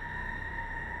seen,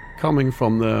 coming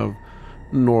from the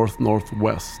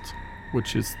northwest,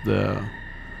 which is the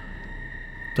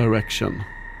direction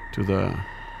to the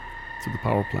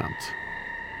power plant.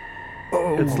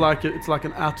 Oh, It's like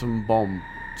an atom bomb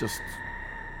just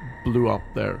blew up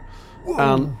there,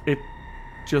 and it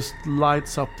just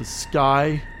lights up the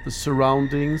sky, the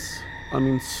surroundings, I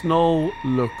mean, snow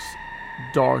looks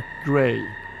dark gray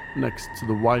next to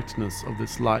the whiteness of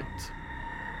this light.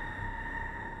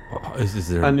 Is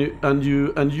there?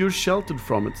 And you're sheltered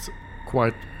from it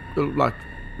quite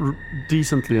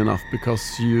decently enough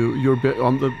because you're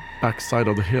on the backside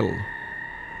of the hill.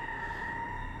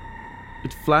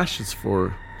 It flashes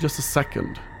for just a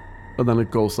second, and then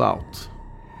it goes out.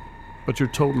 But you're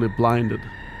totally blinded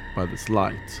by this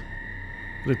light.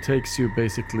 It takes you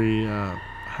basically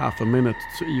half a minute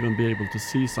to even be able to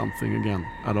see something again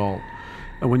at all.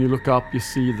 And when you look up, you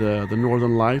see the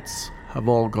northern lights have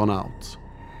all gone out.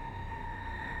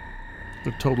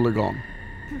 They're totally gone.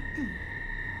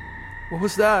 What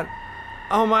was that?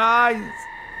 Oh, my eyes!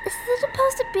 Is it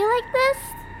supposed to be like this?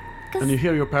 'Cause And you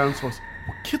hear your parents' voice,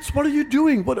 "Kids, what are you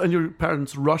doing?" And your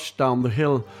parents rush down the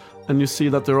hill, and you see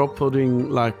that they're all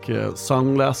putting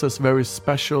sunglasses, very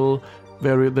special,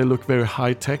 they look very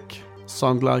high tech.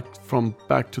 Sunglasses from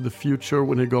Back to the Future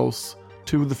when he goes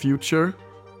to the future.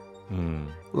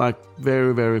 Like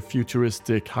very, very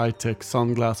futuristic, high tech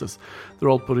sunglasses. They're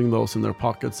all putting those in their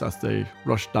pockets as they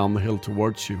rush down the hill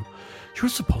towards you. You're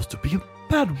supposed to be in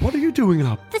bed. What are you doing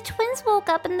up? the twins woke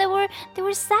up and they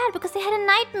were sad because they had a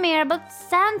nightmare about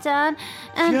Santa.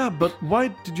 And Yeah, but why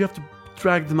did you have to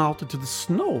drag them out into the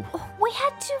snow? we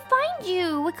had to find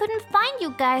you. We couldn't find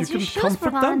you guys. You Your couldn't shoes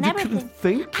were comfort gone them. and You everything. couldn't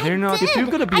think. I They're not- did. If you're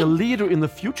gonna be a leader in the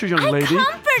future, young lady,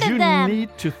 comforted you them. need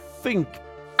to think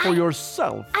for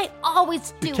yourself. I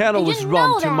always do. You can't and always you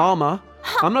run know to that. mama.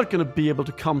 I'm not gonna be able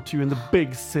to come to you in the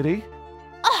big city.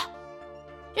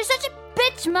 You're such a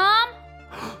bitch, Mom.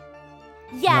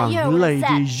 Yeah, you're Young lady,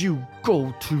 upset. you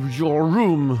go to your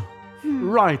room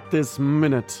right this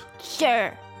minute.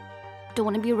 Sure. Don't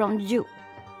want to be around you.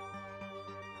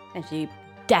 And she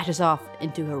dashes off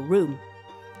into her room.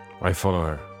 I follow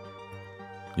her.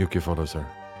 Yuki follows her.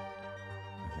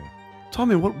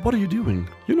 Tommy, what are you doing?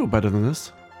 You know better than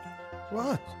this.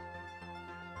 What?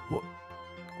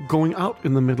 Going out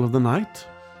in the middle of the night?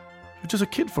 You're just a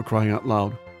kid, for crying out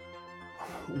loud.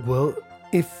 Well,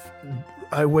 if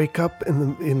I wake up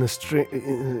in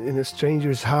a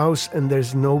stranger's house and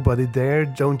there's nobody there,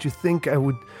 don't you think I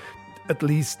would at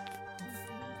least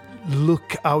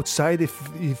look outside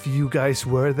if you guys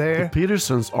were The there?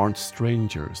 Petersons aren't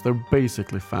strangers. They're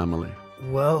basically family.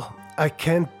 Well, I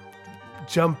can't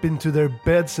jump into their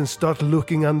beds and start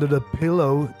looking under the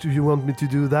pillow. Do you want me to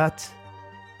do that?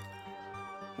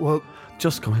 Well,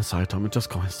 Just go inside, Tommy. Just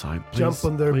go inside. Please, jump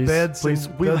on their please, beds. Please,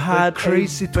 And we've the had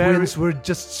crazy a very- twins were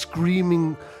just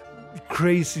screaming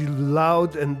crazy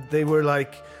loud, and they were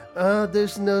like, "Oh,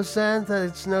 there's no Santa.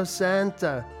 It's no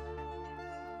Santa."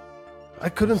 I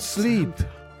couldn't sleep.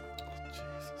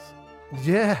 Jesus.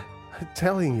 Yeah, I'm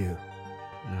telling you.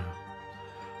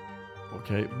 Yeah.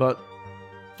 Okay, but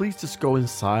please just go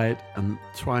inside and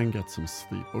try and get some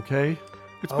sleep, okay?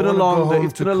 It's I been a wanna go long day. home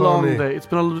It's to been a long Connie. day. It's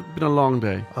been a long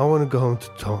day. I want to go home to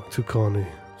talk to Connie.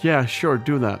 Yeah, sure,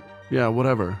 do that. Yeah,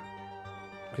 whatever.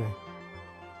 Okay.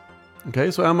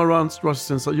 Okay, so Emma rushes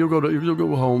inside. You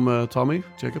go home, Tommy,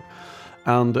 Jacob,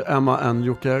 and Emma and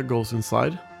Yuki goes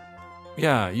inside.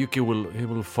 Yeah, Yuki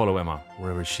will follow Emma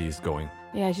wherever she's going.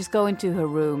 Yeah, she's going to her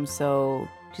room, so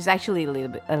she's actually a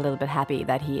little bit happy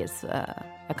that he is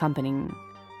accompanying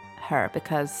her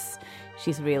because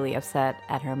she's really upset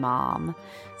at her mom.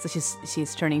 So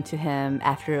she's turning to him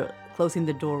after closing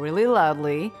the door really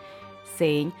loudly,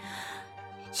 saying,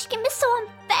 She can be so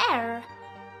unfair.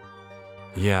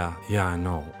 Yeah, I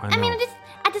know. I mean,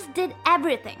 I just did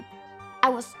everything. I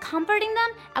was comforting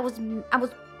them. I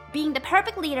was being the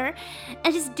perfect leader,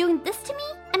 and she's doing this to me.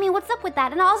 I mean, what's up with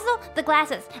that? And also the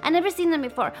glasses. I never seen them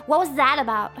before. What was that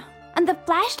about? And the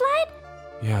flashlight?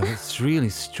 Yeah, that's really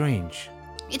strange.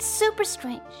 It's super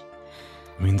strange.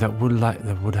 I mean, that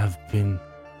would have been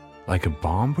like a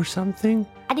bomb or something.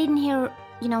 I didn't hear,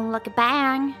 like a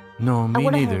bang. No, me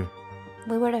would've neither.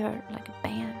 We would have heard like a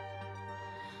bang.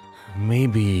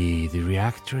 Maybe the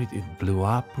reactor it blew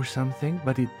up or something,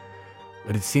 but it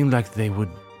seemed like they would.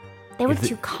 They were If they-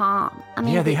 too calm. I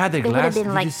mean, Yeah, they had their would've glasses. been,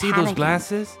 Did like, you see those panicking.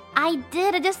 glasses? I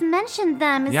did. I just mentioned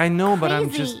them. It's Yeah, I know, crazy. but I'm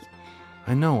just.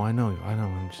 I know.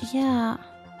 I'm just. Yeah.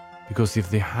 Because if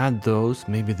they had those,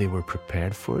 maybe they were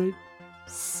prepared for it.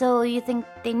 So you think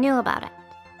they knew about it?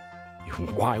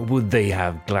 Why would they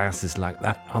have glasses like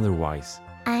that otherwise?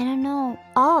 I don't know.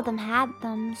 All of them had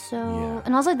them, so... Yeah.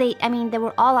 And also, they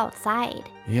were all outside.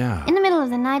 Yeah. In the middle of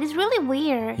the night. It's really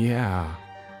weird. Yeah.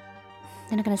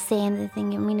 They're not gonna say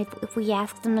anything. I mean, if we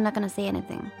ask them, they're not gonna say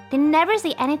anything. They never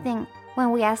say anything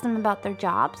when we ask them about their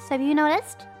jobs. Have you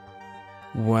noticed?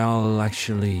 Well,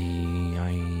 actually,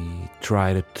 I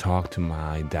try to talk to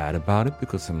my dad about it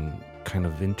because I'm kind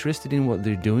of interested in what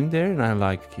they're doing there, and I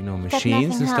like,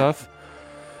 machines and nothing, huh? stuff.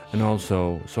 And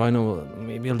also, so I know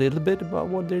maybe a little bit about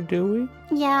what they're doing.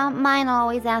 Yeah, mine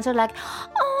always answer like,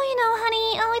 oh,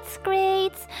 honey, oh, it's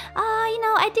great.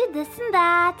 I did this and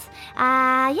that.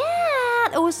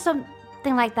 Yeah, or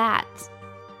something like that.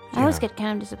 I always Yeah. get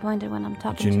kind of disappointed when I'm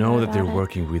talking But you to know her that they're about it.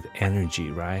 working with energy,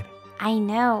 right? I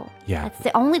know. Yeah. That's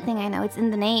the only thing I know. It's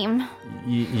in the name.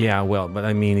 Yeah, well, but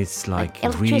I mean, it's like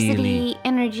electricity, really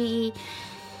energy,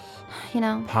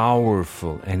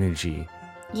 powerful energy.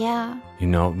 Yeah.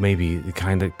 Maybe it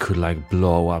kind of could like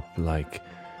blow up like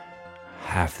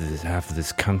half of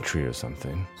this country or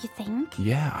something. You think?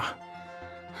 Yeah.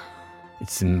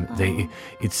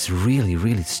 It's really,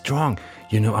 really strong.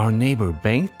 Our neighbor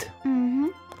Bengt, Mm-hmm.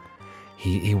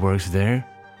 he works there,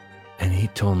 and he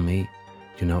told me,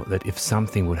 that if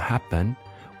something would happen,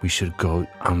 we should go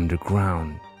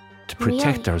underground to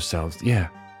protect Really? ourselves. Yeah.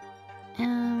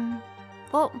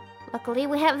 Well, luckily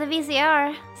we have the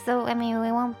VCR, so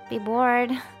we won't be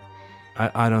bored.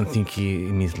 I don't think he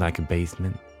means like a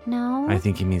basement. No. I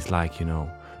think he means like,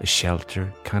 a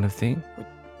shelter kind of thing.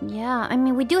 Yeah,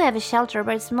 we do have a shelter,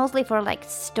 but it's mostly for like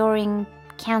storing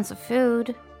cans of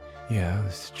food. Yeah,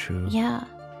 that's true. Yeah.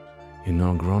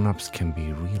 Grown-ups can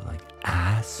be real like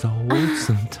assholes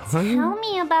sometimes. Tell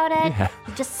me about it. Yeah.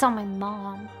 You just saw my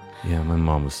mom. Yeah, my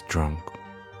mom was drunk.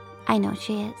 I know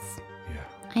she is. Yeah.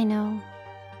 I know.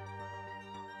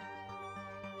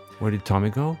 Where did Tommy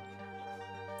go?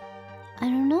 I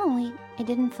don't know. I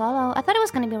didn't follow. I thought it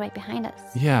was going to be right behind us.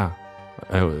 Yeah.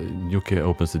 Yuki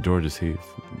opens the door to see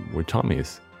where Tommy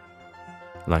is.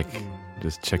 Like,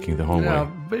 just checking the hallway. Yeah,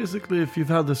 basically, if you've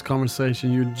had this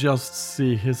conversation, you just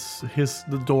see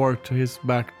the door to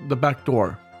the back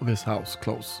door of his house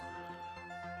close.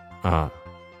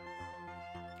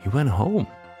 He went home.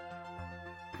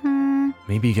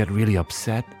 Maybe he got really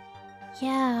upset.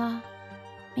 Yeah.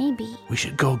 Maybe. We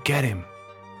should go get him.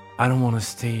 I don't want to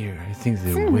stay here. I think It's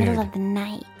they're in the weird. middle of the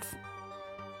night.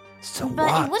 So But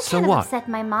what? it would So kind what? of upset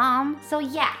my mom. So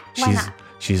yeah, why not?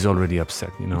 She's already upset,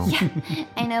 Yeah,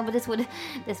 I know, but this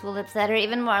will upset her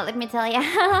even more. Let me tell you.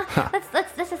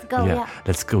 let's just go. Yeah.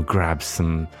 Let's go grab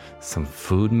some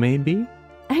food, maybe.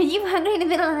 Are you hungry in the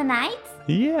middle of the night?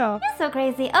 Yeah. You're so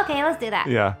crazy. Okay, let's do that.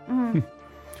 Yeah.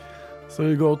 So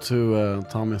you go to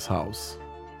Tommy's house,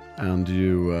 and do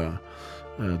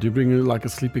you bring like a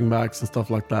sleeping bags and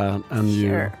stuff like that? And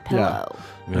Sure, pillow.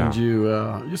 And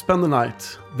you spend the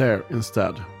night there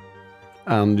instead.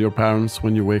 And your parents,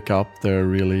 when you wake up, they're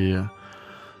really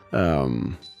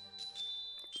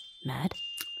Mad?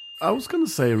 I was gonna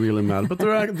say really mad, but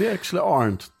they actually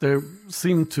aren't. They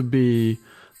seem to be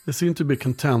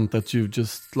content that you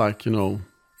just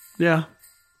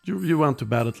you went to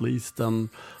bed at least, and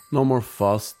no more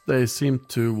fuss. They seem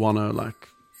to wanna like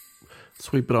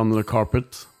sweep it under the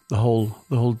carpet, the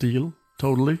whole deal,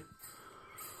 totally.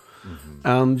 Mm-hmm.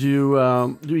 And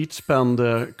you each spend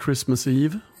Christmas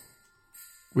Eve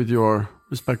with your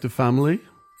respective family.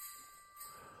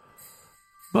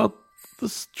 But the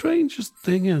strangest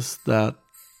thing is that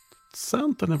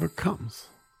Santa never comes.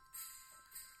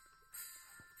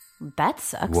 That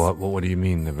sucks. What do you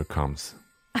mean never comes?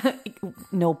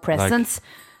 No presents?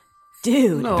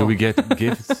 Dude. No. Do we get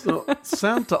gifts? So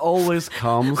Santa always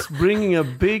comes bringing a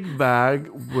big bag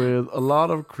with a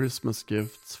lot of Christmas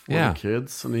gifts for the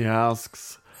kids, and he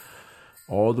asks,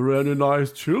 "Are there any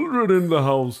nice children in the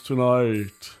house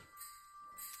tonight?"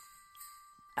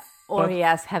 Or he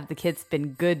asks, have the kids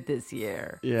been good this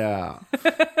year? Yeah.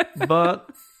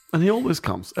 And he always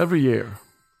comes every year.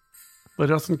 But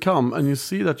he doesn't come, and you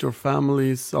see that your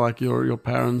families, like your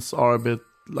parents, are a bit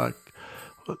like,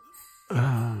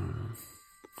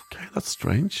 okay, that's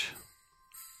strange.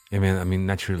 I mean,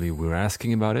 naturally, we're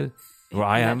asking about it. Or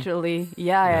I am. Naturally.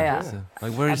 Yeah. So,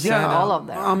 like, where is Yeah, Santa? all of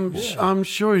them. I'm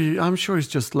sure he's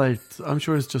just late. I'm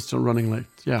sure he's just running late.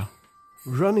 Yeah.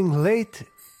 Running late?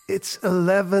 It's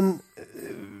 11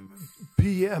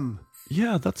 p.m.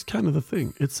 Yeah, that's kind of the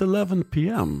thing. It's 11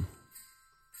 p.m.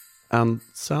 and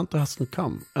Santa hasn't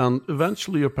come. And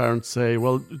eventually your parents say,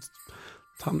 well, it's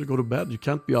time to go to bed. You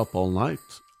can't be up all night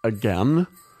again.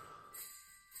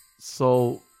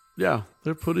 So, yeah,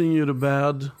 they're putting you to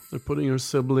bed. They're putting your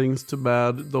siblings to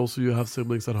bed, those of you who have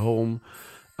siblings at home.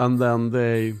 And then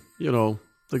they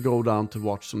go down to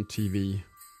watch some TV.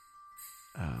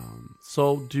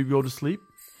 So, do you go to sleep?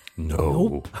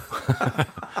 No.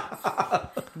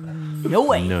 No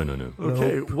way. No.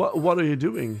 Okay, what are you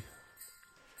doing?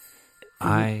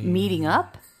 Meeting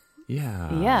up?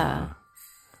 Yeah.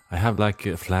 I have like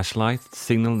a flashlight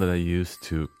signal that I use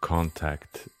to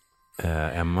contact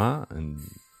Emma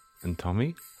and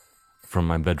Tommy. from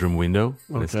my bedroom window.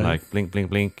 And it's Okay. like blink, blink,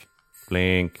 blink,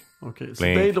 blink. Okay, so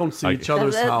Blink. they don't see Like- each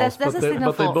other's house, That's a but they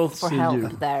signal both for see help you.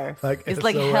 there. Like It's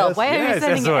like SOS? help. Why are Yes, you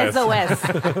sending SOS.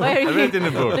 SOS? Why are I you? read it in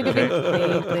the book. Blink, Okay?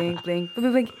 blink, blink, blink,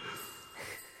 blink, blink.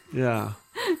 Yeah.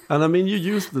 And I mean, you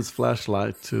use this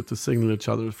flashlight to signal each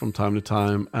other from time to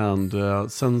time. And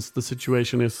since the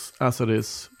situation is as it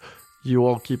is, you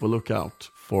all keep a lookout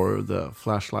for the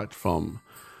flashlight from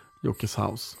Jocke's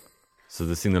house. So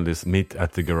the signal is meet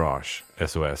at the garage.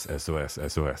 SOS, SOS,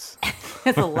 SOS.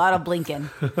 It's a lot of blinking.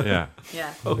 Yeah.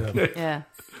 Yeah. Okay. Yeah.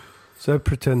 So I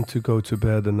pretend to go to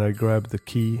bed and I grab the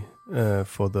key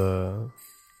for the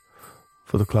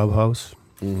clubhouse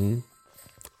Mm-hmm.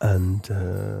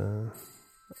 and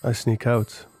I sneak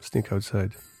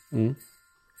outside. Mm.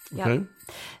 Yeah. Okay.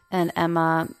 And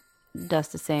Emma does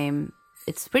the same.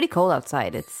 It's pretty cold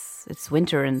outside. It's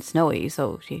winter and snowy,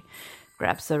 so she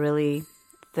grabs a really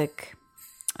thick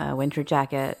winter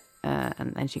jacket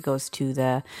and she goes to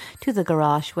the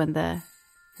garage where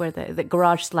the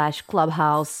garage /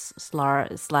 clubhouse /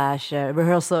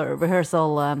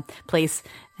 rehearsal place,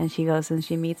 and she goes and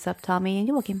she meets up Tommy and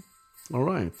Joachim. All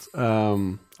right.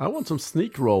 I want some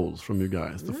sneak rolls from you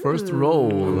guys. The first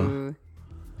roll.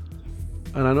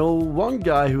 And I know one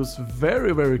guy who's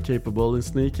very, very capable in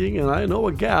sneaking, and I know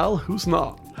a gal who's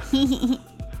not.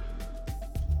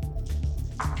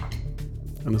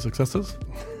 Any successes?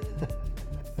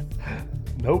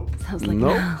 Nope. Sounds like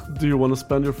No. Do you want to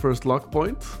spend your first luck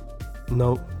point?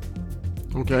 No.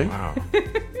 Okay. Wow.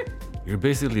 You're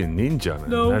basically a ninja, man.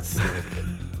 No. That's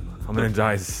how many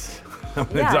dice? How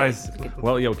many Yeah. dice?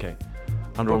 Well, yeah, okay.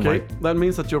 I'm rolling Okay. That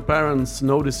means that your parents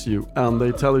notice you and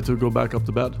they tell you to go back up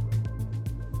to bed.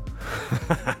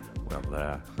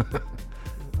 Well,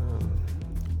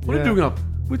 What are you doing up?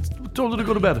 We told you to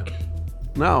go to bed.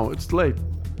 Now it's late.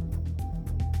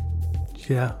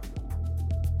 Yeah.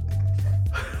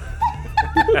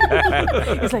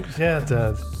 It's like, Yeah,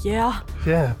 Dad. yeah.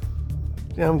 Yeah.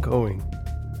 Yeah, I'm going.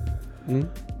 Hmm?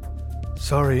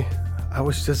 Sorry. I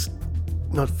was just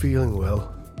not feeling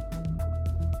well.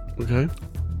 Okay.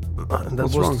 And that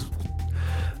What's was, wrong?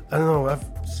 I don't know. I've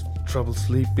trouble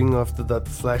sleeping after that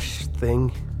flash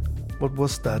thing. What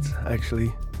was that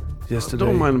actually? Yesterday.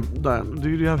 Don't mind that. Do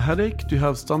you have headache? Do you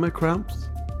have stomach cramps?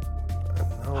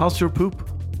 No. How's your poop?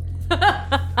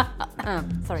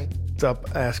 Sorry. Stop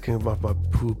asking about my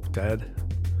poop, Dad.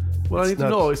 Well, I It's need to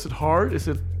not- know. Is it hard? Is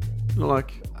it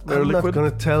like very I'm liquid? not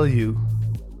gonna tell you.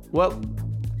 Well,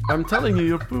 I'm telling you,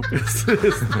 your poop is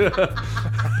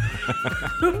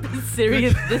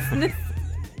Serious business.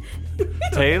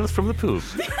 Tales from the Poop.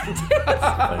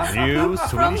 A new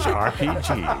Swedish RPG.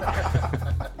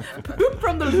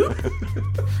 From the loop.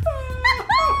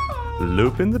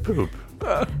 Loop in the Poop.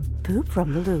 Poop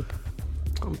from the loop.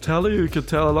 I'm telling you, you can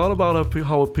tell a lot about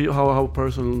how a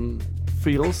person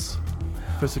feels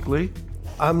physically.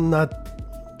 I'm not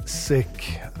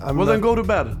sick. I'm Well, not, then go to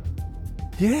bed.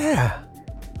 Yeah.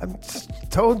 I just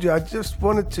told you. I just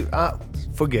wanted to.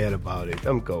 Forget about it.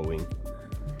 I'm going.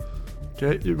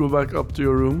 Okay, you go back up to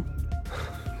your room.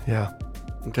 Yeah.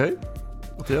 Okay.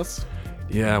 Yes.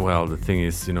 Yeah, well, the thing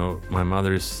is, my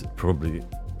mother's probably...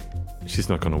 She's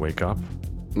not gonna wake up.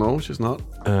 No, she's not.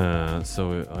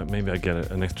 So maybe I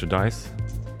get an extra dice.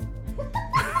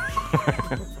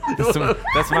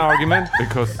 That's my argument,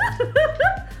 because...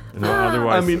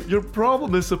 otherwise... I mean, your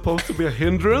problem is supposed to be a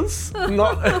hindrance,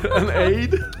 not an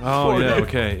aid. Oh, for yeah, you.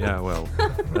 okay, yeah, well...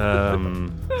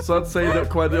 So I'd say that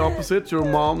quite the opposite. Your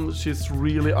mom, she's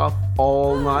really up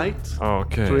all night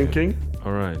okay. drinking.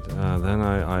 All right, then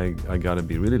I gotta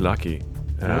be really lucky.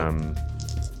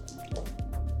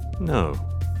 No,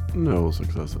 No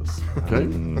successes. Okay.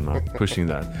 I'm not pushing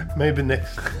that. Maybe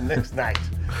next night.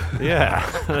 Yeah,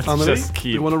 let's Anneli, just do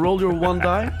keep... you want to roll your one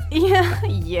die?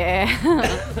 Yeah.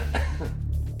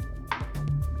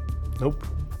 Nope.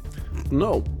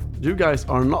 No. You guys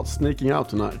are not sneaking out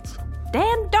tonight.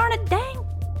 Damn, darn it, dang.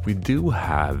 We do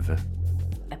have A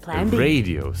a plan B.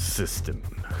 radio system.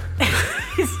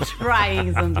 He's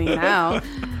trying something now.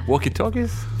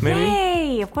 Walkie-talkies, maybe?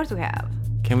 Yay! Of course we have.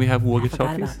 Can we have Forgot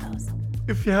walkie-talkies? about those.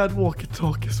 If you had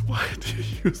walkie-talkies, why do you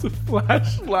use a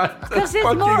flashlight? Because it's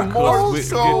Fucking more old We-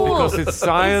 school. because it's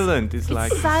silent. It's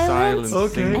like silent. silent.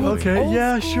 Okay, signal. okay, old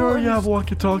yeah, school sure, you and have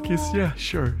walkie-talkies. Yeah,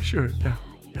 sure,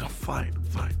 yeah, fine.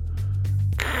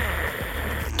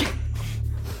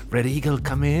 Red Eagle,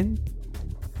 come in.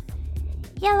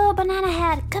 Yellow banana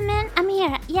head, come in. I'm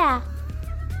here. Yeah.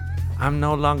 I'm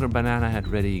no longer Banana Head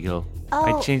Red Eagle.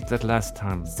 I Oh. changed that last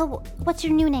time. So, what's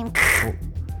your new name?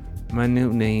 My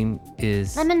new name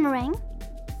is... Lemon meringue?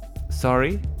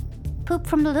 Sorry? Poop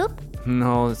from the loop?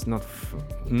 No, it's not...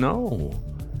 No.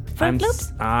 Fruit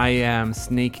Loops? I am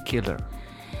Snake Killer.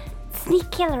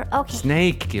 Sneak killer. Okay.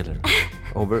 Snake Killer.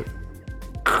 Over.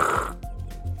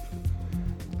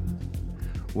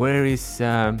 Where is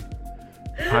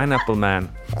Pineapple Man?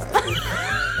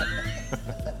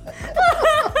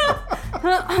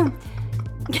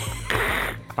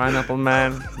 Pineapple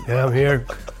Man. Yeah, I'm here.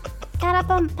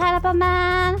 Pineapple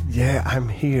Man. Yeah, I'm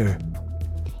here.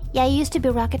 Yeah, you used to be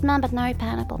Rocket Man, but now you're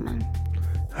Pineapple Man.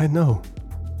 I know.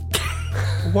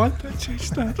 Why did I change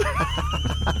that?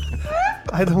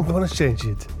 I don't want to change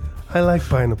it. I like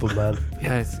Pineapple Man.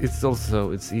 Yeah, it's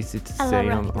also easy to I say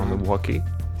love on the Rocket walkie.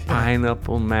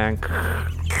 Pineapple Man.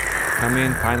 Come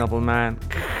in, Pineapple Man.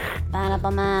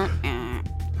 Pineapple Man.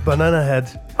 Banana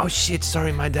Head. Oh shit!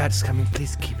 Sorry, my dad's coming.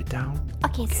 Please keep it down.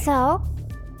 Okay, so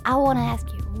I want to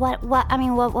ask you, what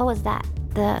was that?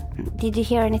 Did you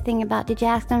hear anything about? Did you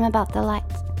ask them about the light,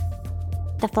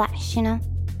 the flash? You know.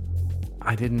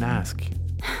 I didn't ask.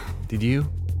 Did you?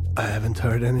 I haven't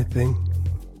heard anything.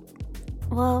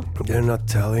 Well, They're not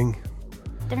telling.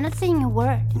 they're not saying a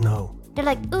word. No. They're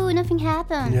like, ooh, nothing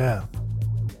happened. Yeah.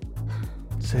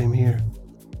 Same here.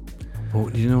 Oh,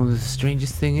 you know the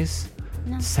strangest thing is?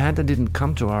 No. Santa didn't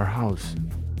come to our house.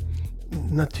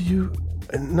 Not to you.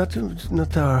 Not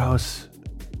to our house.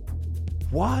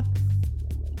 What?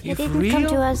 They You didn't real? come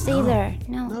to us either.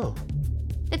 No. No.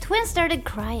 The twins started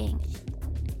crying.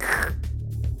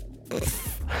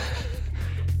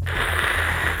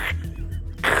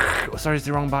 Oh, sorry, it's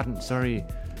the wrong button. Sorry.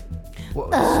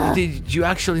 Well, did you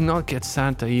actually not get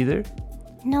Santa either?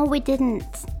 No, we didn't.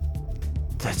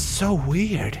 That's so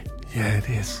weird. Yeah, it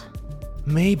is.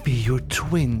 Maybe your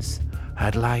twins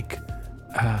had like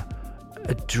a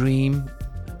dream.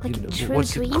 Like You know, a true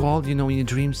what's dream? it called? You know, when you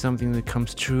dream something that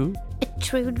comes true? A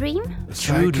true dream?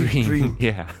 True Psychic dream.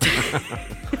 Yeah.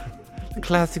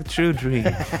 Classic true dream.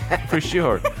 For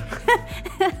sure.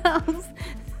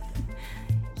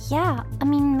 Yeah, I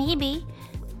mean maybe.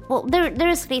 Well, they're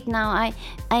asleep now.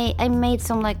 I made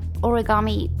some like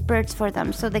origami birds for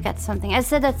them, so they got something. I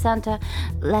said that Santa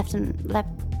left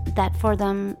that for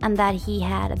them, and that he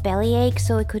had a bellyache,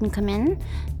 so he couldn't come in.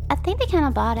 I think they kind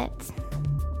of bought it.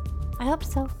 I hope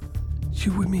so.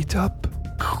 Should we meet up?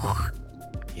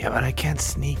 Yeah, but I can't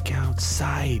sneak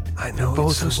outside. I know, They're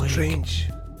it's so both awake. strange.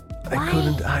 I Why?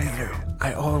 couldn't either.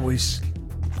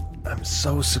 I'm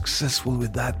so successful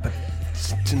with that, but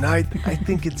tonight I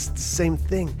think it's the same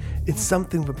thing. It's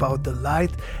something about the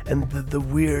light and the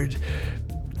weird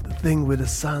thing with the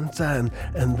Santa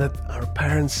and that our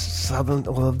parents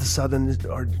all of a sudden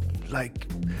are like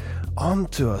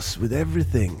onto us with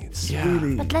everything. It's Yeah.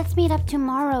 really But let's meet up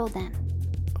tomorrow then.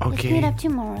 Let's meet Okay. up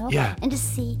tomorrow. Yeah. And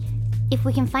just see if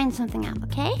we can find something out.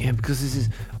 Okay? Yeah, because this is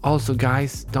also,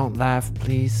 guys, don't laugh,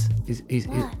 please.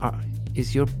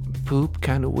 Is your poop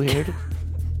kind of weird?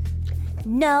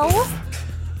 No.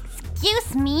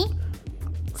 Excuse me.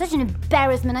 Such an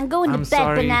embarrassment. I'm going to I'm bed,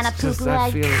 sorry, banana it's poop. just I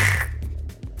Like, feel.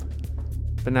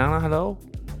 Banana, hello?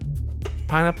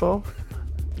 Pineapple?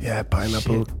 yeah,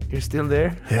 pineapple. Shit, you're still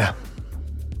there? Yeah.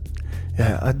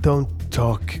 Yeah, I don't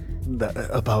talk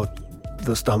about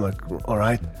the stomach, all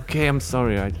right? Okay, I'm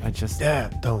sorry. I just. Yeah,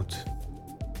 don't.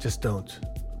 Just don't.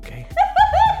 Okay.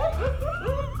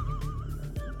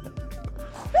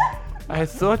 I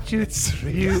thought you.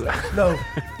 No,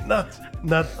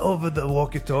 not over the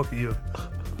walkie-talkie, you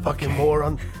fucking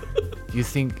moron. You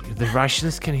think the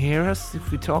Russians can hear us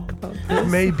if we talk about this?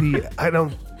 Maybe, I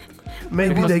don't...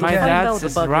 Maybe Because they my can. dad out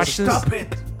says about Russians. Stop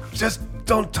it! Just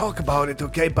don't talk about it,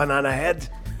 okay, banana head?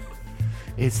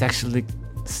 It's actually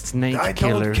snake I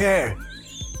killer. don't care.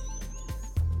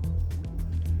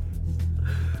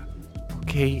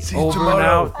 Okay, See you over and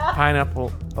tomorrow. out.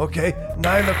 Pineapple. Okay,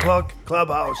 9 o'clock,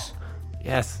 clubhouse.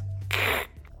 Yes.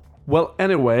 Well,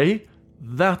 anyway,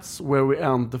 that's where we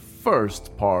end the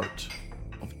first part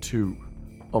of 2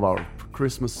 of our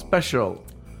Christmas special.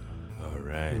 All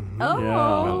right. Oh. Yeah.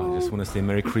 Well, I just want to say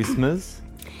Merry Christmas,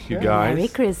 you guys. Merry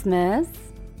Christmas.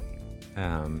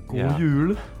 God Yeah.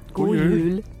 jul. God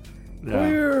jul.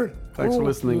 Yeah. Thanks for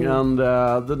listening. And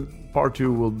the part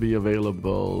 2 will be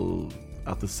available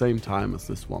at the same time as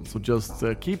this one. So just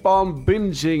keep on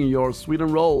binging your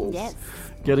Sweden rolls. Yes.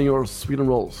 Getting your Sweden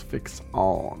rolls fix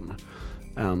on.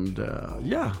 And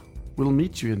yeah, we'll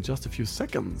meet you in just a few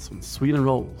seconds on Sweden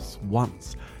rolls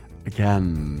once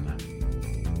again.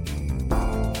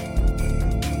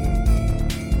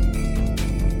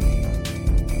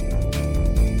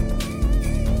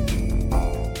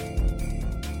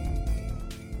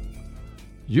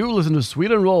 You listen to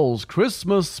Sweden Rolls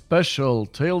Christmas Special,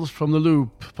 Tales from the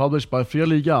Loop, published by Fria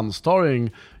Ligan,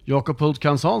 starring Jakob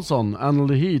Hultkrantz Hansson,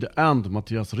 Anneli Heed, and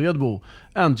Mattias Redbo,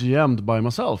 and GM'd by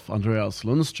myself, Andreas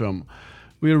Lundström.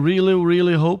 We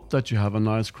really hope that you have a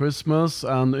nice Christmas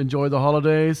and enjoy the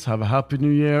holidays, have a happy new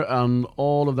year and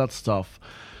all of that stuff.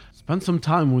 Spend some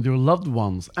time with your loved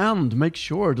ones and make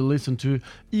sure to listen to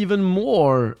even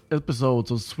more episodes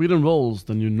of Sweden Rolls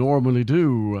than you normally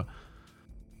do.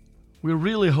 We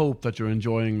really hope that you're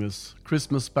enjoying this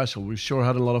Christmas special. We sure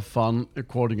had a lot of fun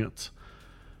recording it.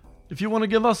 If you want to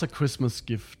give us a Christmas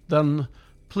gift, then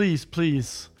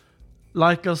please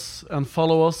like us and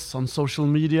follow us on social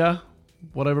media,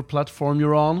 whatever platform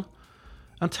you're on,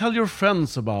 and tell your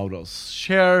friends about us.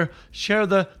 Share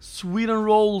the Sweden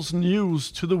Rolls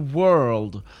news to the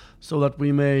world so that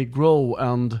we may grow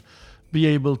and be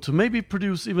able to maybe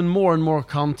produce even more and more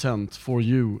content for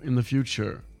you in the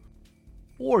future.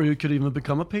 Or you could even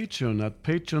become a patron at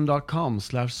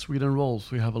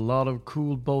patreon.com/SwedenRolls. We have a lot of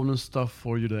cool bonus stuff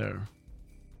for you there.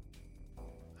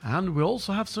 And we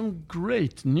also have some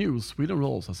great news. Sweden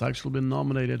Rolls has actually been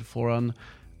nominated for an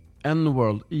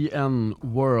N-World, EN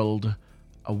World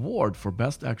Award for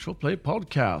Best Actual Play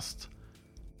Podcast.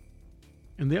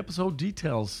 In the episode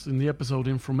details, in the episode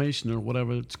information or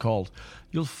whatever it's called,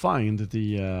 you'll find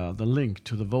the link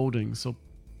to the voting. So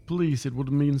please, it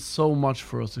would mean so much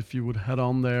for us if you would head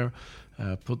on there,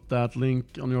 put that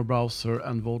link on your browser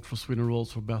and vote for Sweden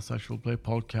Rolls for Best Actual Play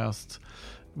Podcast.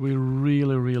 We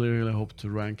really hope to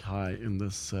rank high in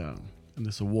this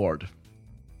award.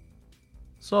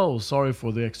 So, sorry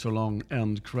for the extra long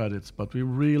end credits, but we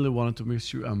really wanted to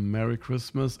wish you a Merry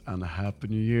Christmas and a Happy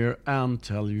New Year and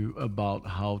tell you about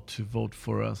how to vote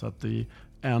for us at the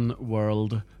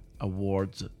N-World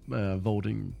Awards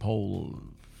voting poll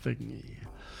thingy.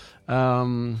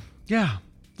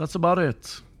 That's about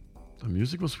it. The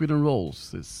music of Sweden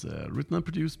Rolls is written and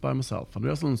produced by myself,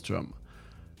 Andreas Lundström.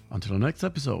 Until our next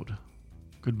episode,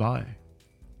 goodbye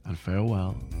and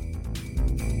farewell.